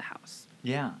design of the house.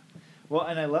 Yeah. Well,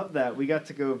 and I love that. We got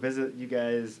to go visit you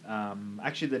guys,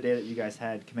 actually the day that you guys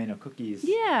had Camino Cookies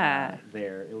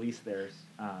there, at least theirs.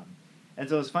 And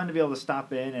so it was fun to be able to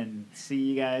stop in and see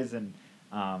you guys, and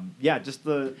just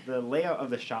the layout of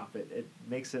the shop, it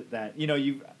makes it that, you know,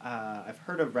 I've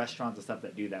heard of restaurants and stuff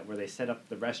that do that, where they set up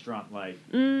the restaurant like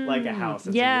a house,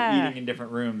 and so you're eating in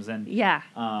different rooms, and you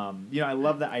know, I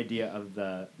love the idea of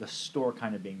the store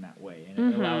kind of being that way,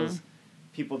 and it allows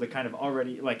people to kind of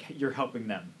already, like, you're helping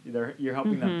them. You're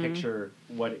helping them picture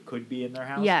what it could be in their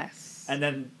house. Yes. And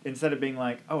then instead of being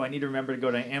like, oh, I need to remember to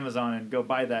go to Amazon and go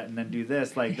buy that and then do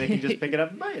this, like, they can just pick it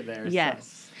up and buy it there. Yes.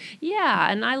 So. Yeah,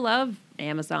 and I love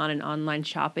Amazon and online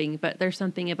shopping, but there's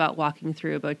something about walking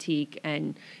through a boutique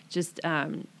and just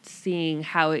seeing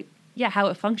how it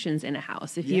functions in a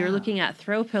house. If you're looking at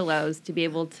throw pillows, to be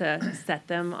able to set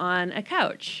them on a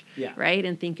couch, right?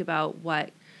 And think about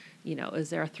what, you know, is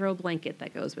there a throw blanket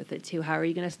that goes with it too? How are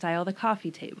you going to style the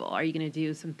coffee table? Are you going to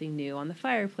do something new on the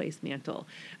fireplace mantle?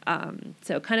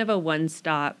 So kind of a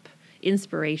one-stop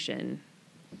inspiration.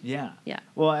 Yeah. Yeah.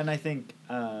 Well, and I think,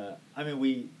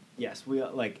 we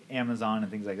like Amazon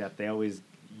and things like that. They always,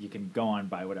 you can go on,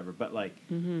 buy whatever. But like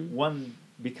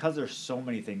because there's so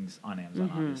many things on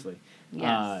Amazon, obviously.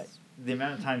 Yes. The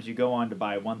amount of times you go on to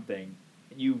buy one thing,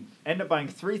 you end up buying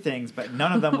 3 things, but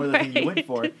none of them were the thing you went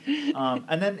for.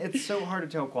 And then it's so hard to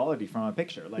tell quality from a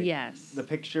picture. Like,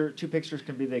 the 2 pictures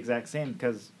can be the exact same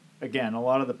because, again, a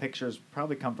lot of the pictures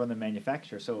probably come from the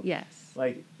manufacturer. So,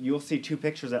 like, you'll see 2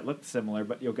 pictures that look similar,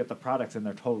 but you'll get the products and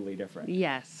they're totally different.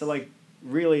 Yes. So, like,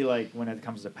 really, like, when it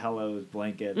comes to pillows,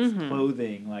 blankets,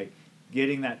 clothing, like,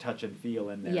 getting that touch and feel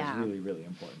in there is really, really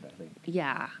important, I think.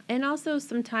 Yeah. And also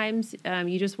sometimes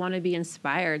you just want to be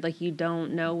inspired. Like, you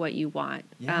don't know what you want.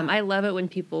 Yeah. I love it when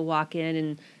people walk in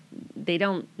and they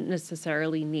don't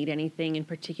necessarily need anything in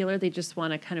particular. They just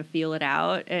want to kind of feel it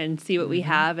out and see what we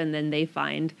have. And then they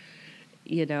find,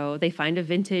 you know, a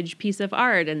vintage piece of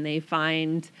art, and they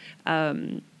find,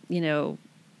 you know,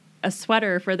 a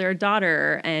sweater for their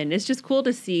daughter. And it's just cool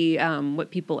to see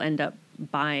what people end up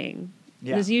buying.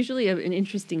 Yeah. There's usually an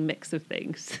interesting mix of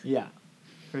things. Yeah,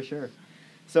 for sure.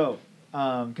 So,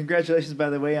 congratulations, by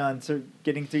the way, on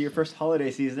getting through your first holiday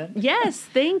season. Yes,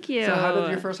 thank you. So how did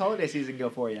your first holiday season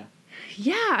go for you?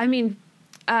 Yeah, I mean,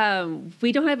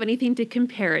 we don't have anything to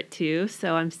compare it to,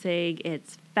 so I'm saying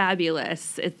it's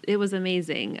fabulous. It was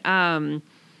amazing. I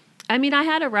mean, I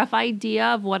had a rough idea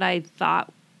of what I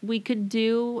thought we could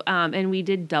do, and we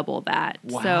did double that.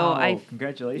 Wow, so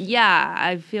congratulations. Yeah,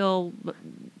 I feel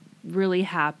really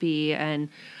happy, and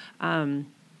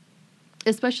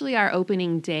especially our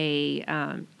opening day,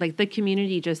 like the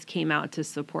community just came out to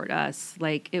support us.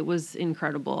 Like, it was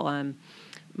incredible.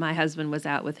 My husband was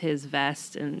out with his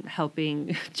vest and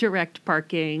helping direct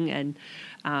parking, and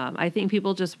I think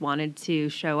people just wanted to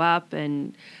show up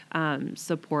and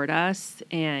support us.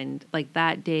 And like,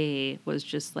 that day was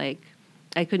just like,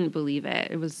 I couldn't believe it.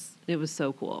 It was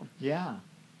so cool. Yeah,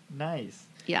 nice.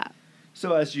 Yeah.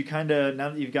 So as you now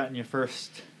that you've gotten your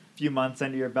first few months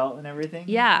under your belt and everything,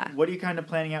 what are you kind of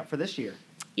planning out for this year?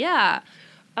 Yeah.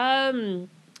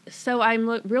 So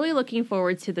I'm really looking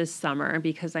forward to this summer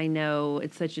because I know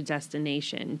it's such a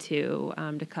destination to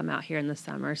come out here in the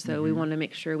summer. So we want to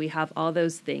make sure we have all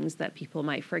those things that people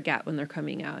might forget when they're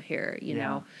coming out here, you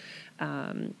know.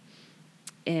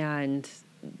 And,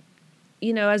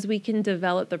 you know, as we can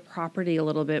develop the property a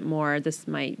little bit more, this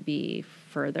might be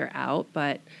further out,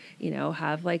 but, you know,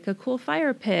 have like a cool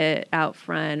fire pit out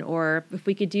front, or if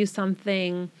we could do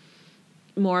something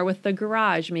more with the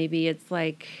garage, maybe it's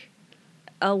like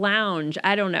a lounge.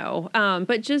 I don't know.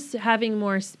 But just having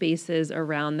more spaces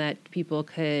around that people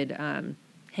could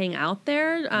hang out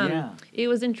there. It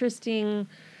was interesting.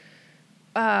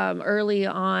 Early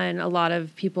on, a lot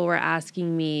of people were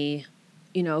asking me,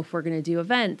 you know, if we're going to do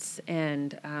events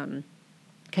and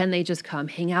can they just come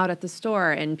hang out at the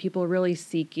store, and people really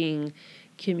seeking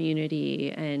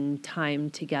community and time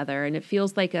together. And it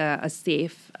feels like a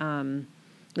safe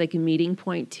like a meeting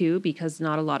point too, because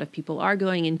not a lot of people are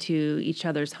going into each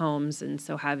other's homes. And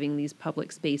so having these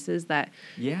public spaces that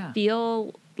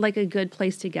feel like a good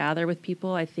place to gather with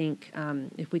people, I think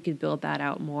if we could build that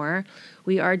out more.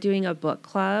 We are doing a book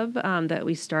club that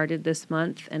we started this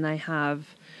month, and I have,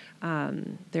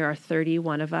 there are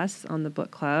 31 of us on the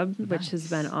book club, which has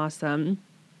been awesome.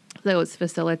 So it's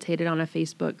facilitated on a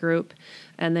Facebook group.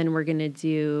 And then we're going to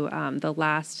do the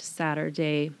last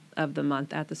Saturday of the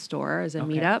month at the store as a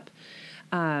meetup.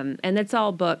 And it's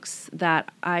all books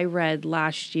that I read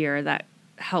last year that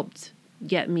helped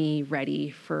get me ready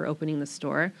for opening the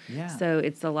store. So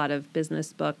it's a lot of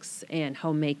business books and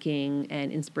homemaking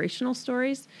and inspirational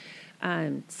stories.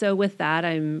 So with that,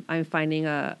 I'm finding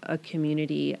a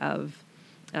community of,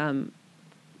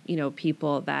 you know,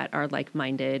 people that are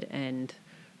like-minded. And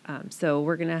so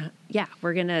we're going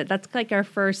to, that's like our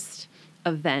first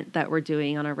event that we're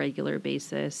doing on a regular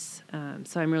basis.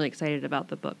 So I'm really excited about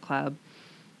the book club.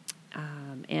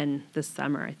 And this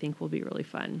summer, I think will be really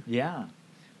fun. Yeah.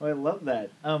 Well, I love that.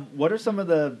 What are some of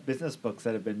the business books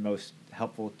that have been most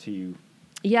helpful to you?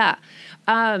 Yeah.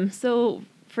 So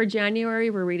for January,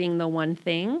 we're reading The One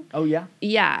Thing. Oh, yeah?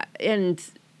 Yeah. And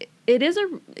it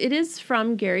is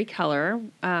from Gary Keller.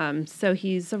 So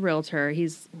he's a realtor.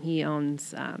 He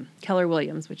owns Keller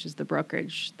Williams, which is the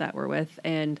brokerage that we're with.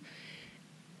 And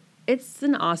it's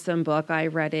an awesome book. I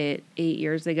read it 8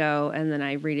 years ago, and then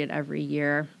I read it every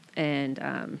year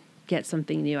and get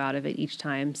something new out of it each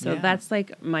time. So that's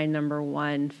like my number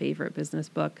one favorite business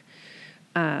book.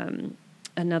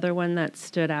 Another one that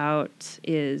stood out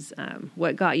is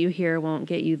What Got You Here Won't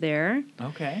Get You There.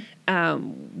 Okay.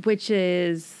 Which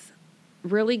is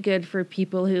really good for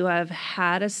people who have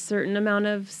had a certain amount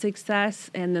of success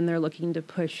and then they're looking to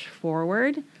push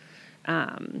forward.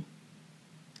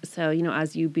 So, you know,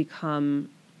 as you become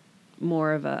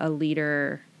more of a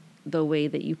leader, the way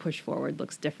that you push forward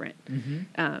looks different.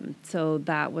 So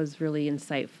that was really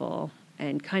insightful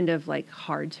and kind of like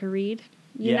hard to read,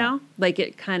 you know? Like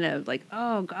it kind of like,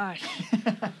 oh gosh.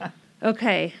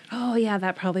 Okay. Oh yeah,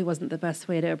 that probably wasn't the best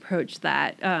way to approach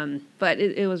that. But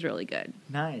it was really good.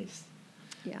 Nice.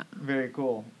 Yeah. Very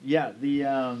cool. Yeah. The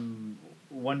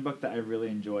one book that I really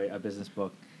enjoy, a business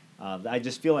book, that I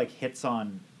just feel like hits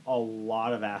on a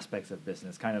lot of aspects of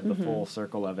business, kind of the full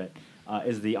circle of it,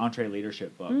 is the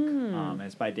EntreLeadership book. And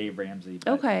it's by Dave Ramsey.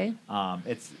 But,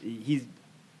 he's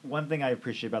one thing I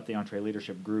appreciate about the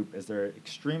EntreLeadership group is they're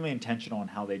extremely intentional in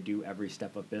how they do every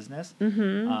step of business.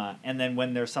 And then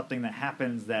when there's something that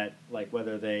happens that, like,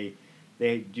 whether they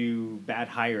do bad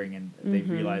hiring and they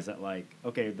realize that, like,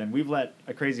 okay, then we've let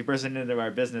a crazy person into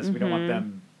our business. We don't want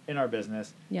them in our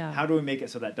business. How do we make it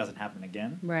so that doesn't happen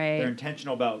again? They're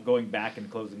intentional about going back and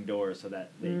closing doors so that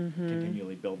they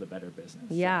continually build a better business.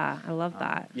 Yeah, so, I love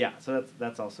that. Yeah, so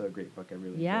that's also a great book. I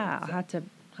really enjoy it, I'll have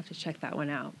to check that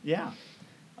one out. Yeah.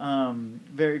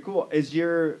 Very cool. Is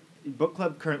your book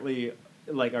club currently,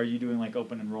 like, are you doing like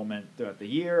open enrollment throughout the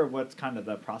year? Or what's kind of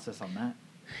the process on that?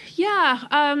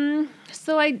 Yeah.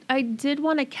 So I did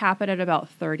want to cap it at about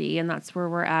 30, and that's where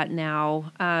we're at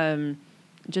now.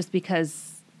 Just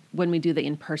because when we do the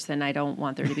in-person, I don't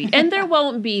want there to be, and there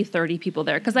won't be 30 people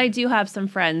there because I do have some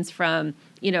friends from,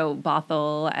 you know,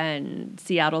 Bothell and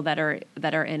Seattle that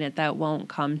are in it that won't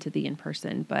come to the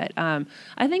in-person. But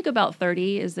I think about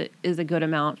 30 is a good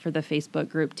amount for the Facebook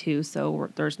group too. So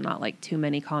there's not like too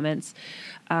many comments.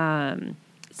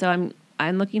 So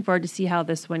I'm looking forward to see how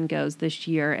this one goes this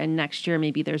year, and next year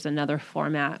maybe there's another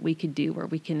format we could do where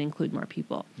we can include more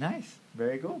people. Nice.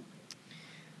 Very cool.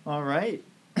 All right.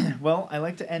 Well, I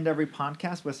like to end every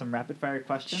podcast with some rapid-fire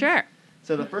questions. Sure.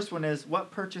 So the first one is,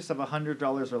 what purchase of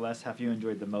 $100 or less have you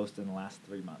enjoyed the most in the last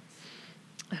 3 months?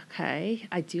 Okay.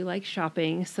 I do like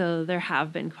shopping, so there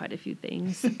have been quite a few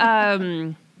things.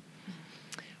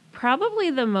 Probably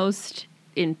the most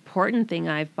important thing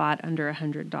I've bought under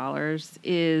 $100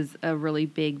 is a really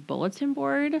big bulletin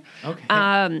board. Okay.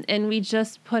 And we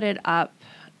just put it up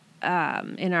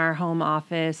in our home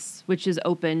office, which is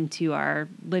open to our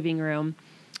living room,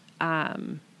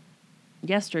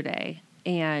 yesterday.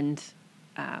 And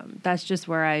that's just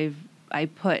where I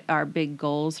put our big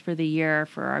goals for the year,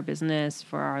 for our business,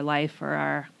 for our life, for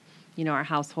our our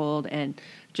household, and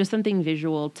just something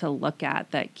visual to look at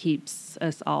that keeps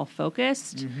us all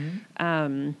focused.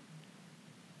 And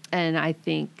I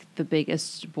think the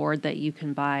biggest board that you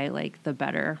can buy, like, the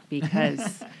better,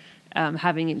 because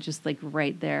having it just like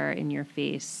right there in your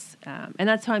face. And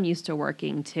that's how I'm used to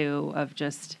working too, of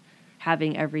just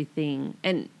having everything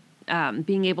and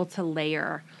being able to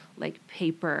layer like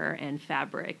paper and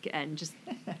fabric and just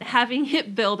having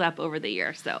it build up over the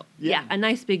year. So yeah, a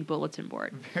nice big bulletin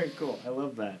board. Very cool. I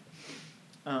love that.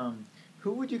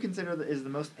 Who would you consider is the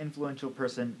most influential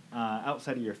person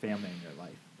outside of your family in your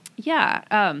life?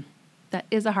 Yeah, that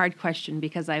is a hard question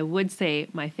because I would say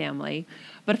my family.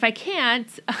 But if I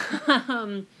can't,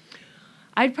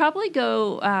 I'd probably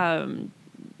go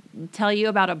tell you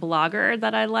about a blogger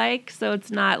that I like. So it's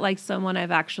not like someone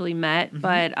I've actually met,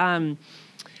 but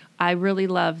I really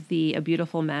love the A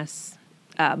Beautiful Mess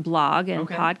blog and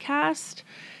podcast.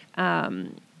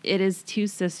 It is two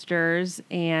sisters,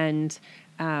 and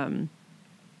they're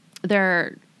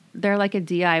like a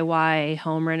DIY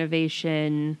home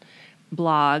renovation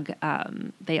blog.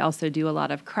 They also do a lot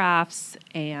of crafts,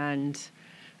 and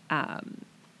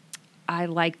I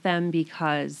like them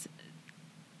because,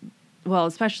 well,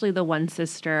 especially the one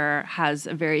sister has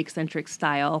a very eccentric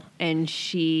style, and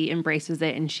she embraces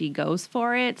it and she goes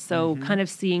for it. So kind of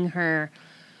seeing her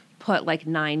put like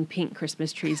 9 pink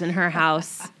Christmas trees in her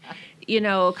house,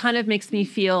 kind of makes me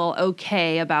feel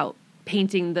okay about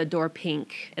painting the door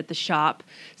pink at the shop.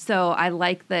 So I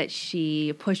like that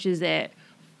she pushes it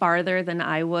farther than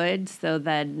I would, so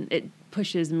then it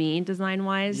pushes me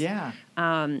design-wise. Yeah.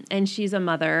 And she's a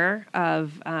mother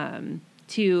of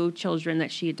 2 children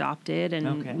that she adopted,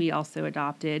 and we also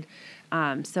adopted.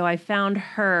 So I found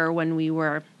her when we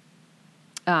were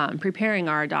preparing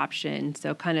our adoption,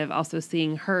 so kind of also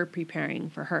seeing her preparing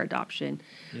for her adoption.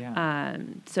 Yeah.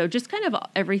 So just kind of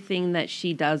everything that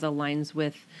she does aligns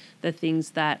with the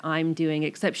things that I'm doing,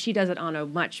 except she does it on a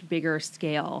much bigger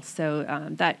scale.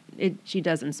 So she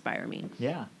does inspire me.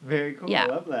 Yeah. Very cool. Yeah. I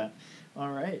love that.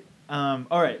 All right.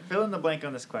 All right. Fill in the blank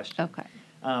on this question. Okay.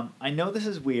 I know this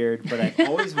is weird, but I've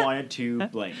always wanted to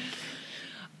blank.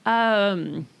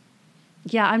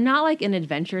 Yeah, I'm not like an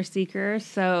adventure seeker,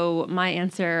 so my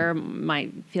answer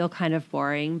might feel kind of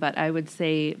boring, but I would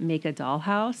say make a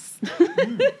dollhouse.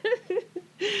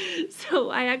 So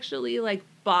I actually like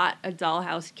bought a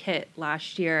dollhouse kit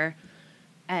last year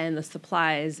and the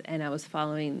supplies, and I was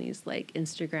following these like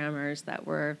Instagrammers that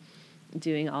were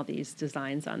doing all these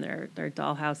designs on their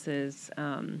dollhouses.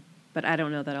 But I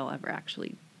don't know that I'll ever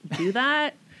actually do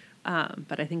that.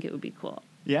 But I think it would be cool.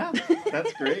 Yeah,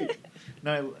 that's great.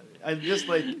 No, I just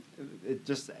like it.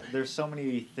 Just there's so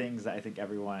many things that I think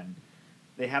everyone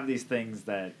they have these things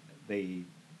that they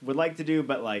would like to do,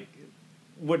 but like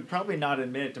would probably not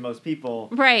admit it to most people.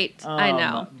 Right, I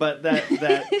know. But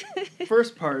that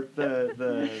first part,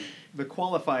 the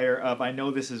qualifier of I know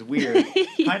this is weird,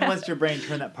 kind of lets your brain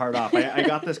turn that part off. I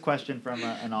got this question from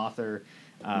an author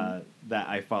that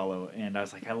I follow, and I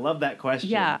was like, I love that question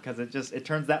because it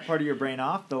turns that part of your brain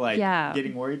off, the like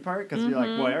getting worried part, because you're like,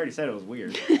 well, I already said it was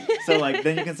weird, so like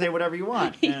then you can say whatever you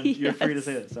want, and you're free to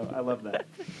say it. So I love that.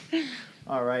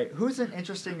 All right, who's an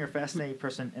interesting or fascinating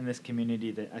person in this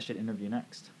community that I should interview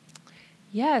next?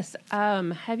 Yes.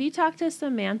 Have you talked to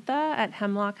Samantha at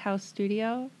Hemlock House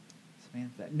Studio?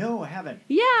 Samantha? No, I haven't.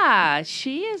 Yeah,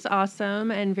 she is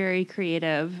awesome and very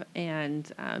creative,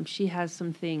 and she has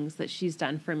some things that she's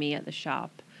done for me at the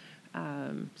shop.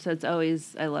 So it's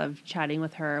always, I love chatting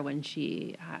with her when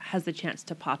she has the chance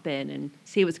to pop in and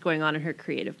see what's going on in her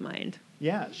creative mind.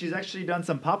 Yeah, she's actually done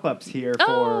some pop-ups here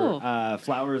for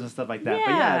flowers and stuff like that. Yeah.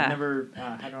 But yeah, I've never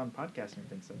had her on the podcast or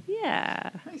anything. So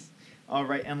yeah. Nice. All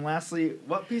right, and lastly,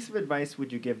 what piece of advice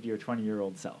would you give to your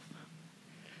 20-year-old self?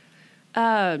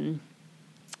 Yeah,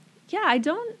 I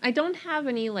don't have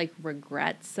any like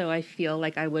regrets, so I feel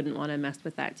like I wouldn't want to mess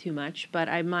with that too much, but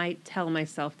I might tell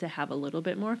myself to have a little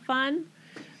bit more fun.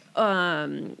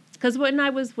 Because when I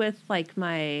was with like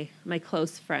my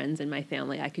close friends and my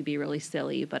family, I could be really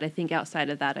silly, but I think outside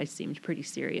of that, I seemed pretty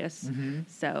serious. Mm-hmm.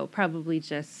 So probably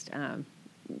just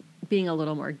being a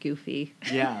little more goofy.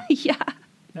 Yeah. Yeah.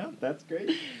 No, that's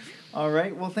great. All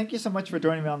right. Well, thank you so much for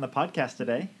joining me on the podcast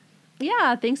today.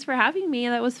 Yeah, thanks for having me.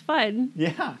 That was fun.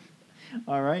 Yeah.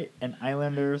 All right. And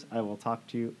Islanders, I will talk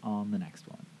to you on the next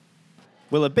one.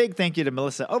 Well, a big thank you to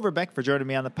Melissa Overbeck for joining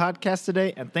me on the podcast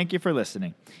today, and thank you for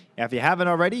listening. If you haven't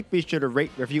already, be sure to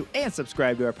rate, review, and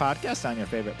subscribe to our podcast on your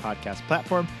favorite podcast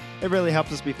platform. It really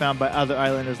helps us be found by other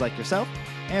Islanders like yourself.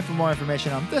 And for more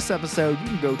information on this episode, you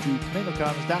can go to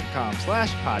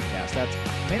tomatocommons.com/podcast. That's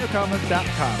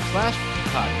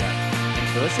tomatocommons.com/podcast.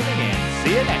 Thanks for listening, and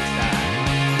see you next time.